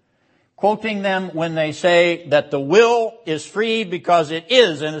extensively. Quoting them when they say that the will is free because it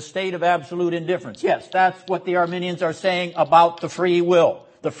is in a state of absolute indifference. Yes, that's what the Arminians are saying about the free will.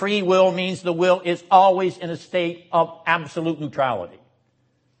 The free will means the will is always in a state of absolute neutrality.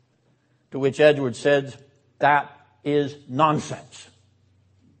 To which Edwards said, that is nonsense.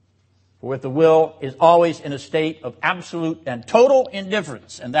 For if the will is always in a state of absolute and total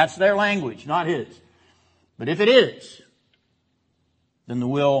indifference, and that's their language, not his. But if it is, then the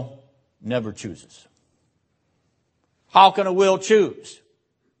will never chooses. How can a will choose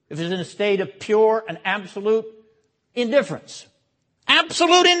if it's in a state of pure and absolute indifference?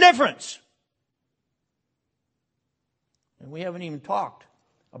 Absolute indifference! And we haven't even talked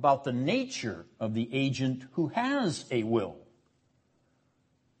about the nature of the agent who has a will.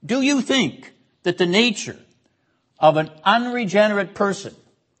 Do you think that the nature of an unregenerate person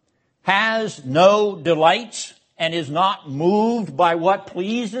has no delights and is not moved by what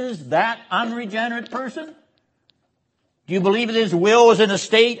pleases that unregenerate person? Do you believe that his will is in a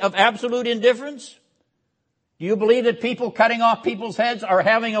state of absolute indifference? Do you believe that people cutting off people's heads or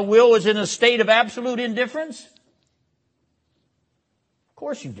having a will is in a state of absolute indifference? Of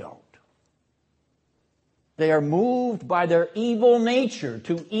course you don't. They are moved by their evil nature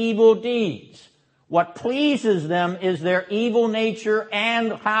to evil deeds. What pleases them is their evil nature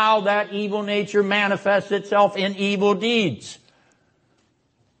and how that evil nature manifests itself in evil deeds.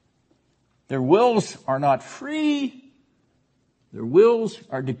 Their wills are not free. Their wills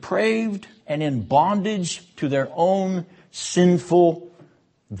are depraved and in bondage to their own sinful,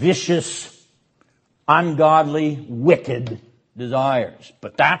 vicious, ungodly, wicked desires.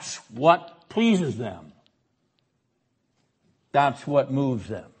 But that's what pleases them. That's what moves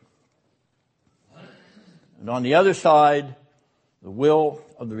them. And on the other side, the will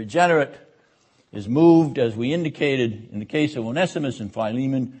of the regenerate is moved, as we indicated in the case of Onesimus and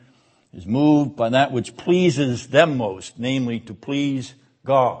Philemon, is moved by that which pleases them most, namely to please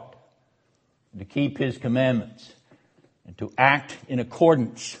God, to keep His commandments, and to act in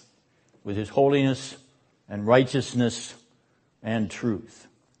accordance with His holiness and righteousness and truth.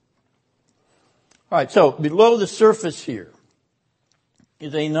 All right, so below the surface here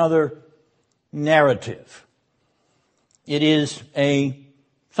is another narrative. It is a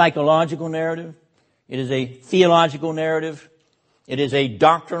psychological narrative. It is a theological narrative. It is a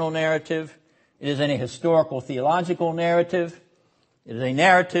doctrinal narrative. It is a historical theological narrative. It is a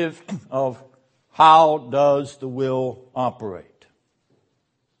narrative of how does the will operate.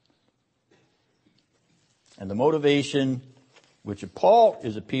 And the motivation which Paul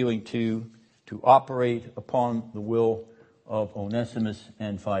is appealing to operate upon the will of Onesimus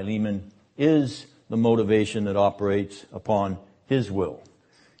and Philemon is the motivation that operates upon his will.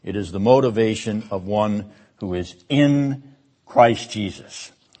 It is the motivation of one who is in Christ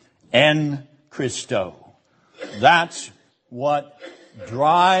Jesus. En Christo. That's what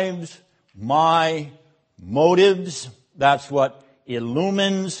drives my motives. That's what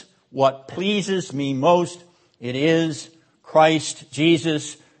illumines what pleases me most. It is Christ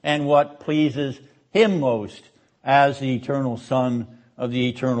Jesus and what pleases Him most as the eternal Son of the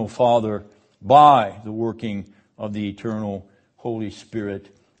eternal Father by the working of the eternal Holy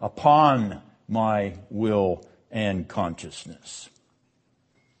Spirit upon my will and consciousness.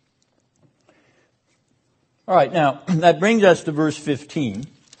 All right, now that brings us to verse 15,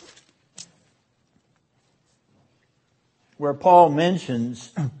 where Paul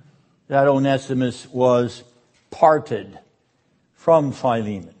mentions that Onesimus was parted from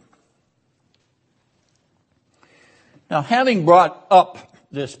Philemon. Now, having brought up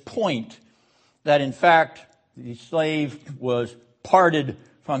this point that in fact the slave was parted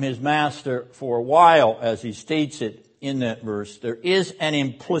from his master for a while, as he states it in that verse, there is an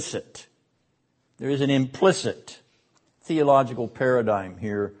implicit theological paradigm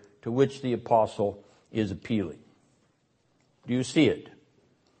here to which the apostle is appealing. Do you see it?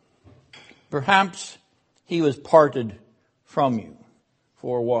 Perhaps he was parted from you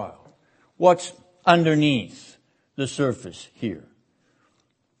for a while. What's underneath the surface here?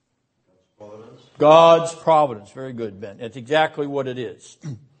 God's providence. Very good, Ben. That's exactly what it is.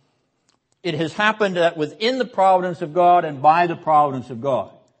 It has happened that within the providence of God and by the providence of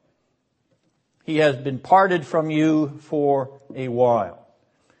God, he has been parted from you for a while.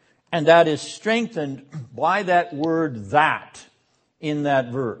 And that is strengthened by that word "that" in that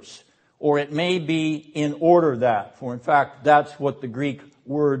verse. Or it may be "in order that," for in fact, that's what the Greek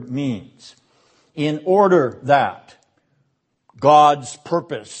word means. In order that God's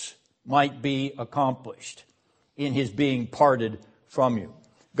purpose might be accomplished in his being parted from you.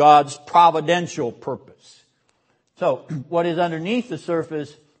 God's providential purpose. So, what is underneath the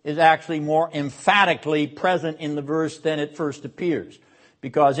surface is actually more emphatically present in the verse than it first appears.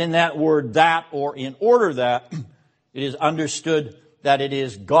 Because in that word "that" or "in order that," it is understood that it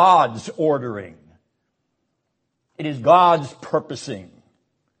is God's ordering. It is God's purposing.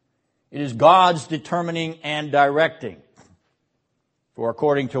 It is God's determining and directing. For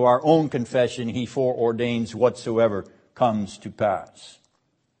according to our own confession, he foreordains whatsoever comes to pass.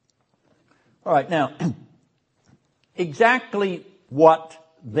 All right, now, exactly what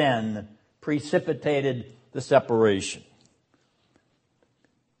then precipitated the separation?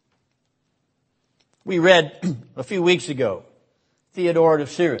 We read a few weeks ago, Theodore of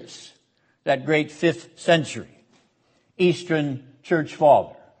Cyrus, that great 5th century Eastern church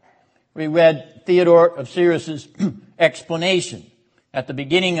father. We read Theodore of Cyrus's explanation at the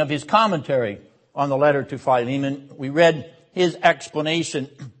beginning of his commentary on the letter to Philemon. We read his explanation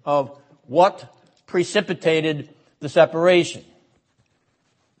of what precipitated the separation.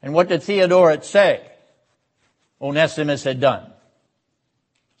 And what did Theodoret say Onesimus had done?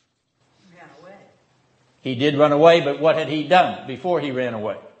 Ran away. He did run away, but what had he done before he ran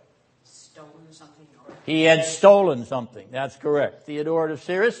away? Stolen something. He had stolen something. That's correct. Theodoret of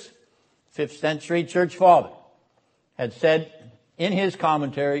Cyrus, 5th century church father, had said in his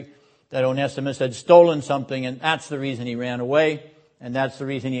commentary that Onesimus had stolen something, and that's the reason he ran away, and that's the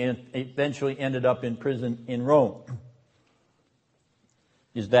reason he eventually ended up in prison in Rome.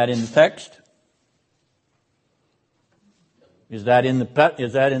 Is that in the text? Is that in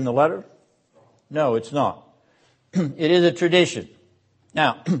the letter? No, it's not. It is a tradition.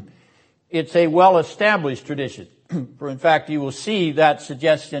 Now, it's a well-established tradition. For in fact, you will see that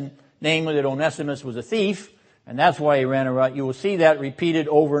suggestion, namely that Onesimus was a thief, and that's why he ran away. You will see that repeated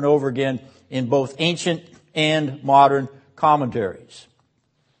over and over again in both ancient and modern commentaries.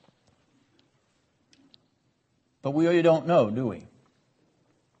 But we really don't know, do we?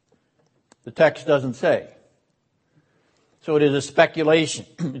 The text doesn't say. So it is a speculation.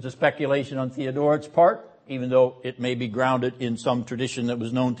 It's a speculation on Theodoret's part, even though it may be grounded in some tradition that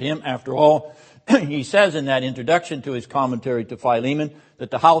was known to him. After all, he says in that introduction to his commentary to Philemon that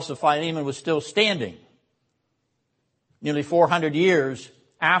the house of Philemon was still standing nearly 400 years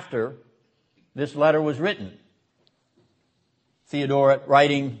after this letter was written. Theodoret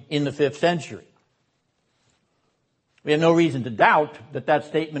writing in the 5th century. We have no reason to doubt that that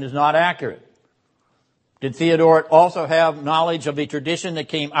statement is not accurate. Did Theodoret also have knowledge of a tradition that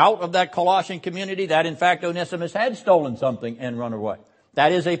came out of that Colossian community that in fact Onesimus had stolen something and run away?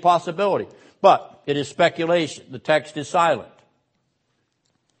 That is a possibility. But it is speculation. The text is silent.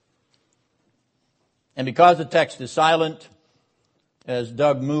 And because the text is silent, as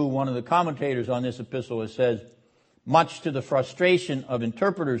Doug Moo, one of the commentators on this epistle, has said, much to the frustration of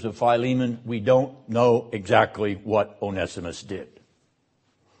interpreters of Philemon, we don't know exactly what Onesimus did.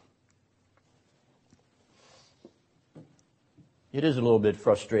 It is a little bit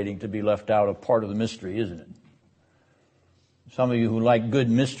frustrating to be left out of part of the mystery, isn't it? Some of you who like good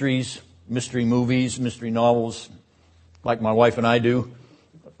mysteries, mystery movies, mystery novels, like my wife and I do,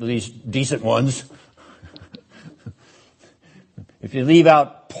 at least decent ones. If you leave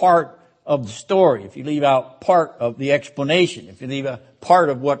out part of the story, if you leave out part of the explanation, if you leave out part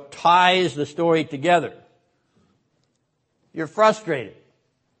of what ties the story together, you're frustrated.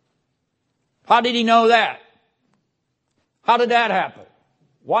 How did he know that? How did that happen?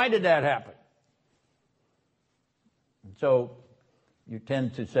 Why did that happen? And so you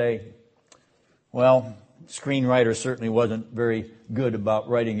tend to say, well, the screenwriter certainly wasn't very good about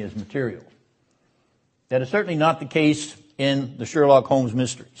writing his material. That is certainly not the case in the Sherlock Holmes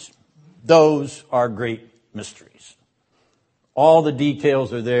mysteries. Those are great mysteries. All the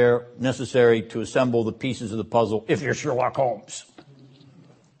details are there necessary to assemble the pieces of the puzzle if you're Sherlock Holmes.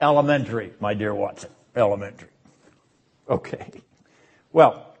 Elementary, my dear Watson. Elementary. Okay.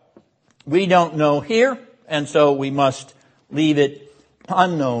 Well, we don't know here, and so we must leave it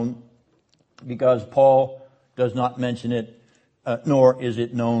unknown because Paul does not mention it, nor is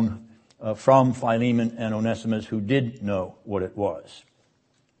it known from Philemon and Onesimus, who did know what it was.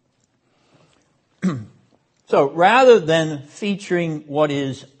 So rather than featuring what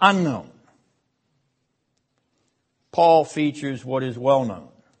is unknown, Paul features what is well known.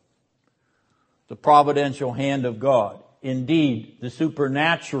 The providential hand of God. Indeed, the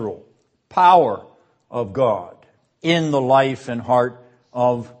supernatural power of God in the life and heart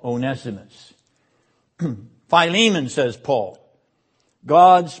of Onesimus. Philemon, says Paul,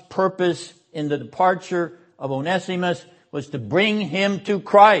 God's purpose in the departure of Onesimus was to bring him to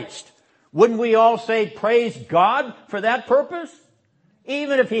Christ. Wouldn't we all say, praise God for that purpose?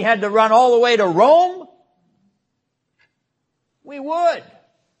 Even if he had to run all the way to Rome? We would.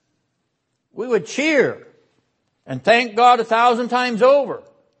 We would cheer and thank God 1,000 times over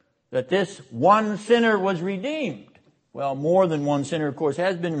that this one sinner was redeemed. Well, more than one sinner, of course,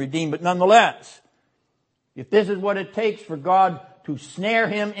 has been redeemed, but nonetheless, if this is what it takes for God to snare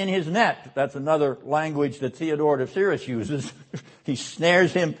him in his net, that's another language that Theodore of Cyrus uses. He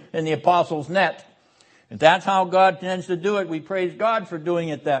snares him in the apostles' net. If that's how God tends to do it, we praise God for doing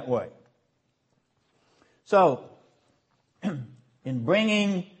it that way. So, in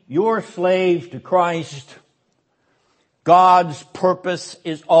bringing your slave to Christ, God's purpose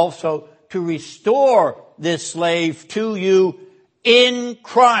is also to restore this slave to you in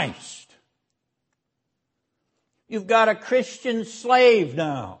Christ. You've got a Christian slave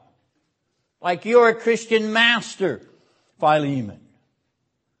now, like you're a Christian master, Philemon.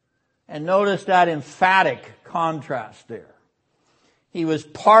 And notice that emphatic contrast there. He was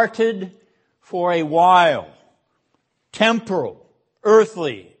parted for a while, temporal,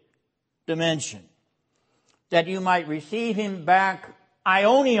 earthly dimension, that you might receive him back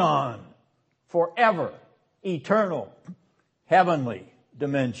aionion, forever, eternal, heavenly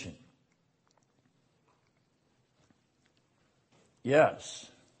dimension. Yes,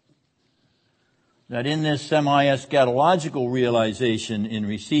 that in this semi-eschatological realization in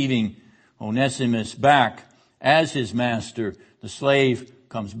receiving Onesimus back as his master, the slave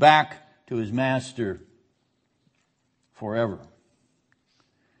comes back to his master forever.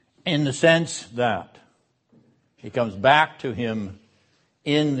 In the sense that he comes back to him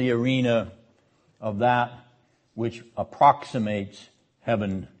in the arena of that which approximates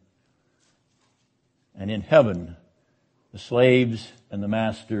heaven. And in heaven, the slaves and the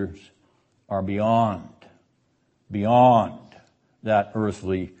masters are beyond that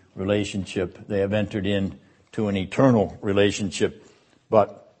earthly relationship. They have entered into an eternal relationship.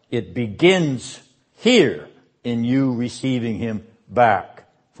 But it begins here in you receiving him back,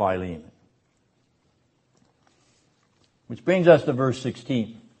 Philemon. Which brings us to verse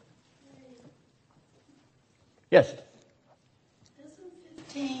 16. Yes? Isn't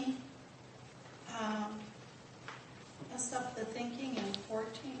 15 messed up the thinking in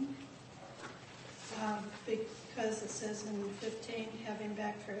 14? Because it says in 15, have him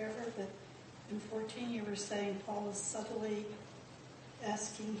back forever, but in 14 you were saying Paul is subtly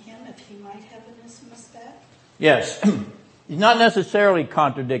asking him if he might have Onesimus back? Yes. He's not necessarily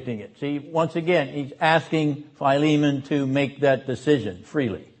contradicting it. See, once again, he's asking Philemon to make that decision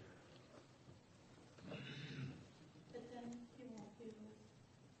freely. But then he won't be with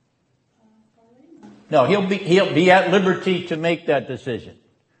Philemon. No, he'll be at liberty to make that decision.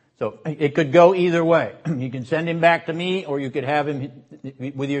 So it could go either way. You can send him back to me, or you could have him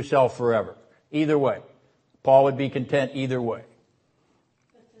with yourself forever. Either way. Paul would be content either way.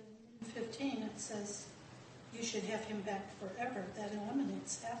 But then in 15 it says you should have him back forever. That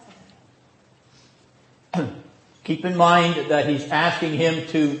eliminates half of it. Keep in mind that he's asking him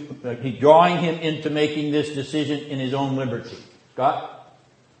he's drawing him into making this decision in his own liberty. Scott?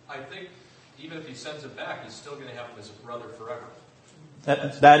 I think even if he sends it back, he's still going to have him as a brother forever.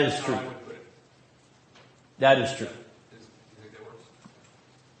 That is true. How I would put it. That is true. Do you think that works?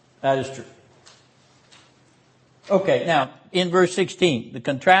 That is true. Okay, now, in verse 16, the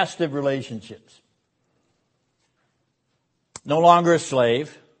contrastive relationships. No longer a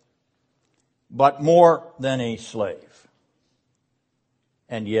slave, but more than a slave.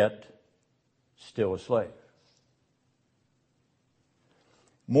 And yet, still a slave.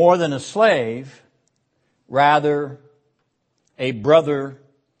 More than a slave, rather a brother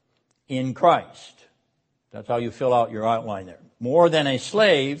in Christ. That's how you fill out your outline there. More than a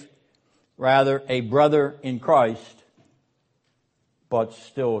slave, rather a brother in Christ, but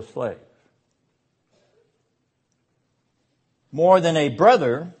still a slave. More than a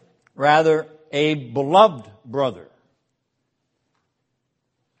brother, rather a beloved brother,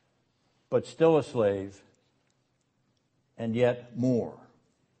 but still a slave, and yet more.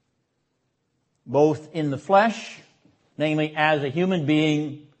 Both in the flesh, namely as a human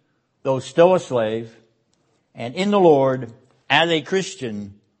being, though still a slave, and in the Lord, as a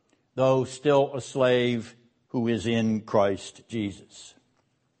Christian, though still a slave who is in Christ Jesus.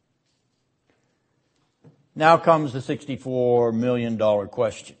 Now comes the $64 million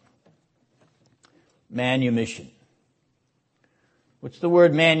question. Manumission. What's the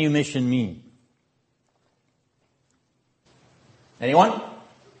word manumission mean? Anyone?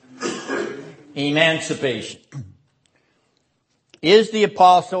 Emancipation. Is the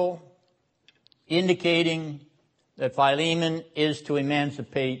apostle indicating that Philemon is to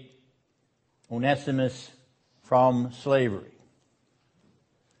emancipate Onesimus from slavery?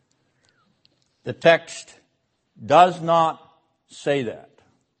 The text does not say that.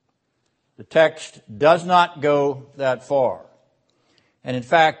 The text does not go that far. And in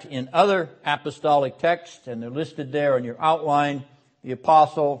fact, in other apostolic texts, and they're listed there in your outline, the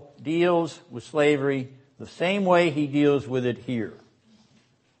apostle deals with slavery the same way he deals with it here.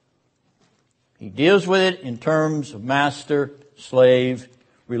 He deals with it in terms of master-slave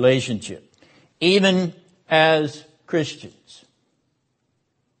relationship. Even as Christians.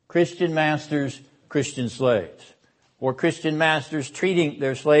 Christian masters, Christian slaves. Or Christian masters treating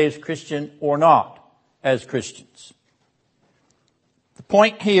their slaves, Christian or not, as Christians. The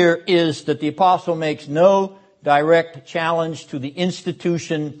point here is that the apostle makes no direct challenge to the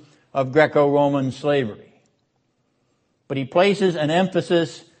institution of Greco-Roman slavery. But he places an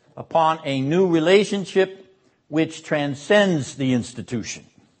emphasis upon a new relationship which transcends the institution.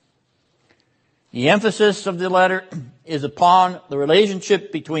 The emphasis of the letter is upon the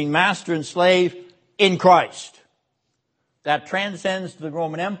relationship between master and slave in Christ. That transcends the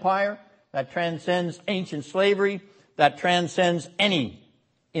Roman Empire, that transcends ancient slavery, that transcends any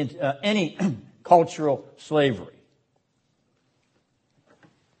cultural slavery.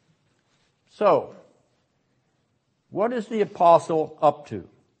 So, what is the apostle up to?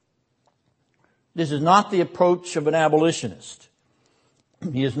 This is not the approach of an abolitionist.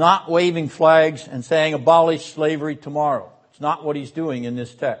 He is not waving flags and saying abolish slavery tomorrow. It's not what he's doing in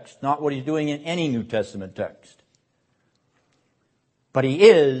this text. Not what he's doing in any New Testament text. But he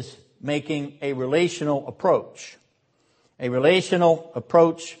is making a relational approach. A relational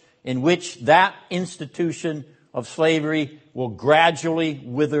approach in which that institution of slavery will gradually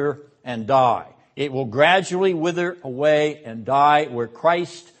wither and die. It will gradually wither away and die where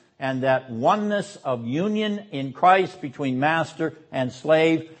Christ and that oneness of union in Christ between master and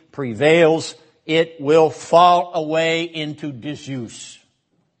slave prevails. It will fall away into disuse.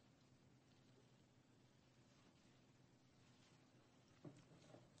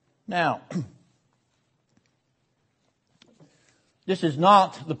 Now, this is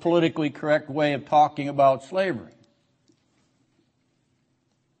not the politically correct way of talking about slavery.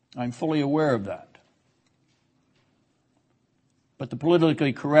 I'm fully aware of that. But the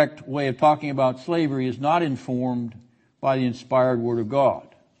politically correct way of talking about slavery is not informed by the inspired Word of God.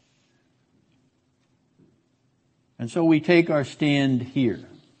 And so we take our stand here.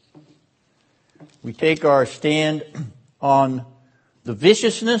 We take our stand on the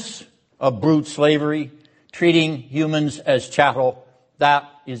viciousness of brute slavery, treating humans as chattel. That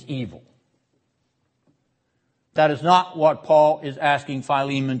is evil. That is not what Paul is asking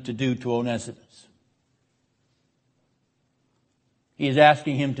Philemon to do to Onesimus. He is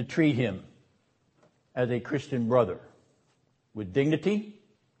asking him to treat him as a Christian brother with dignity,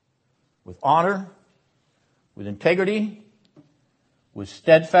 with honor, with integrity, with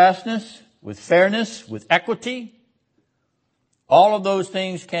steadfastness, with fairness, with equity. All of those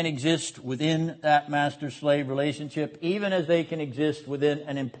things can exist within that master-slave relationship, even as they can exist within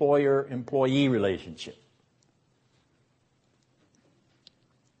an employer-employee relationship.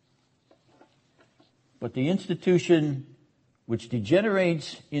 But the institution which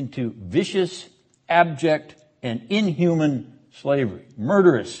degenerates into vicious, abject, and inhuman slavery,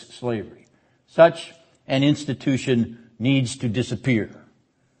 murderous slavery, such an institution needs to disappear.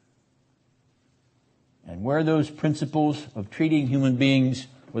 And where those principles of treating human beings,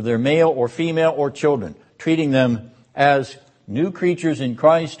 whether they're male or female or children, treating them as new creatures in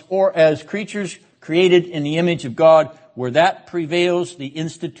Christ or as creatures created in the image of God, where that prevails, the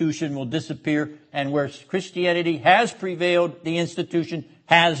institution will disappear. And where Christianity has prevailed, the institution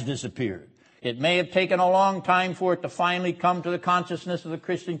has disappeared. It may have taken a long time for it to finally come to the consciousness of the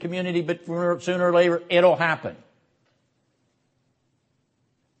Christian community, but sooner or later it'll happen.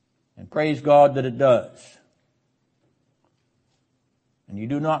 And praise God that it does. And you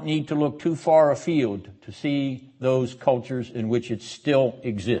do not need to look too far afield to see those cultures in which it still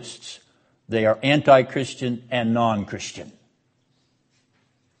exists. They are anti-Christian and non-Christian.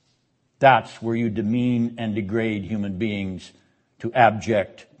 That's where you demean and degrade human beings to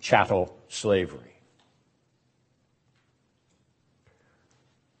abject chattel slavery.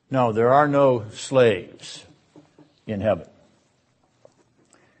 No, there are no slaves in heaven.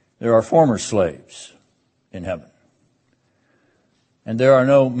 There are former slaves in heaven. And there are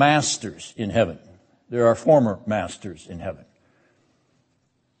no masters in heaven. There are former masters in heaven.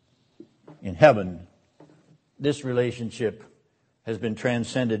 In heaven, this relationship has been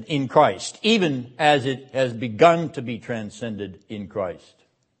transcended in Christ, even as it has begun to be transcended in Christ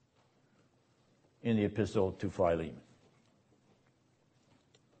in the Epistle to Philemon.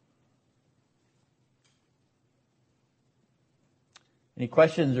 Any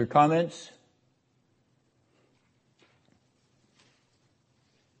questions or comments?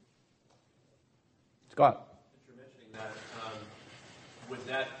 Scott. You're mentioning that, would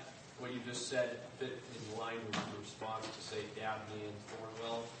that, what you just said, fit in line with the response to, say, Dabney and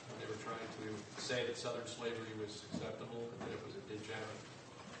Thornwell, when they were trying to say that Southern slavery was acceptable, and that it was a degenerate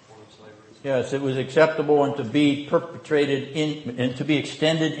form of slavery? Yes, it was acceptable and to be perpetrated and to be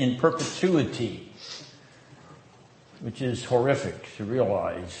extended in perpetuity, which is horrific to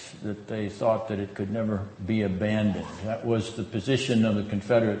realize that they thought that it could never be abandoned. That was the position of the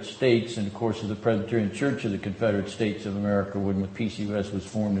Confederate States and, of course, of the Presbyterian Church of the Confederate States of America when the PCUS was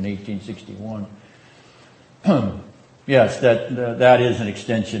formed in 1861. Yes, that is an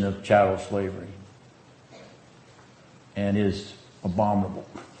extension of chattel slavery and is abominable.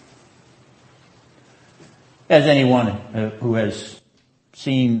 As anyone who has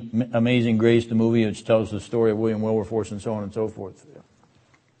seen Amazing Grace, the movie, which tells the story of William Wilberforce and so on and so forth.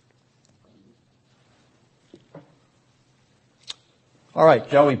 All right,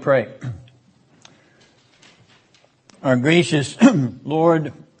 shall we pray? Our gracious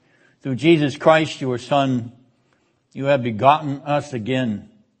Lord, through Jesus Christ, your Son, you have begotten us again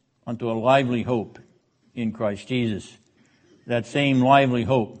unto a lively hope in Christ Jesus. That same lively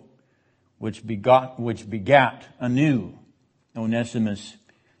hope which begat anew Onesimus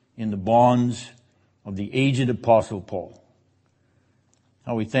in the bonds of the aged Apostle Paul.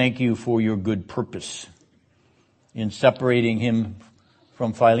 How we thank you for your good purpose in separating him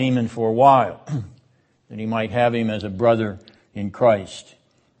from Philemon for a while, that he might have him as a brother in Christ,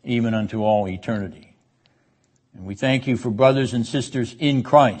 even unto all eternity. And we thank you for brothers and sisters in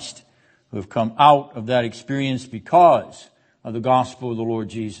Christ who have come out of that experience because of the gospel of the Lord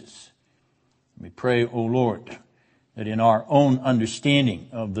Jesus. We pray, O Lord, that in our own understanding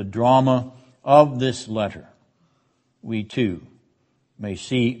of the drama of this letter, we too may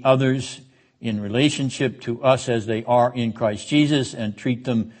see others in relationship to us as they are in Christ Jesus and treat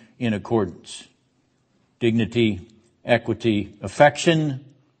them in accordance. Dignity, equity, affection,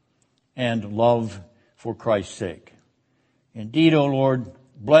 and love for Christ's sake. Indeed, O Lord,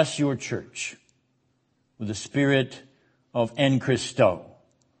 bless your church with the spirit of en Christo,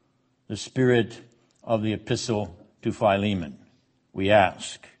 the spirit of the Epistle to Philemon. We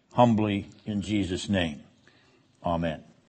ask humbly in Jesus' name. Amen.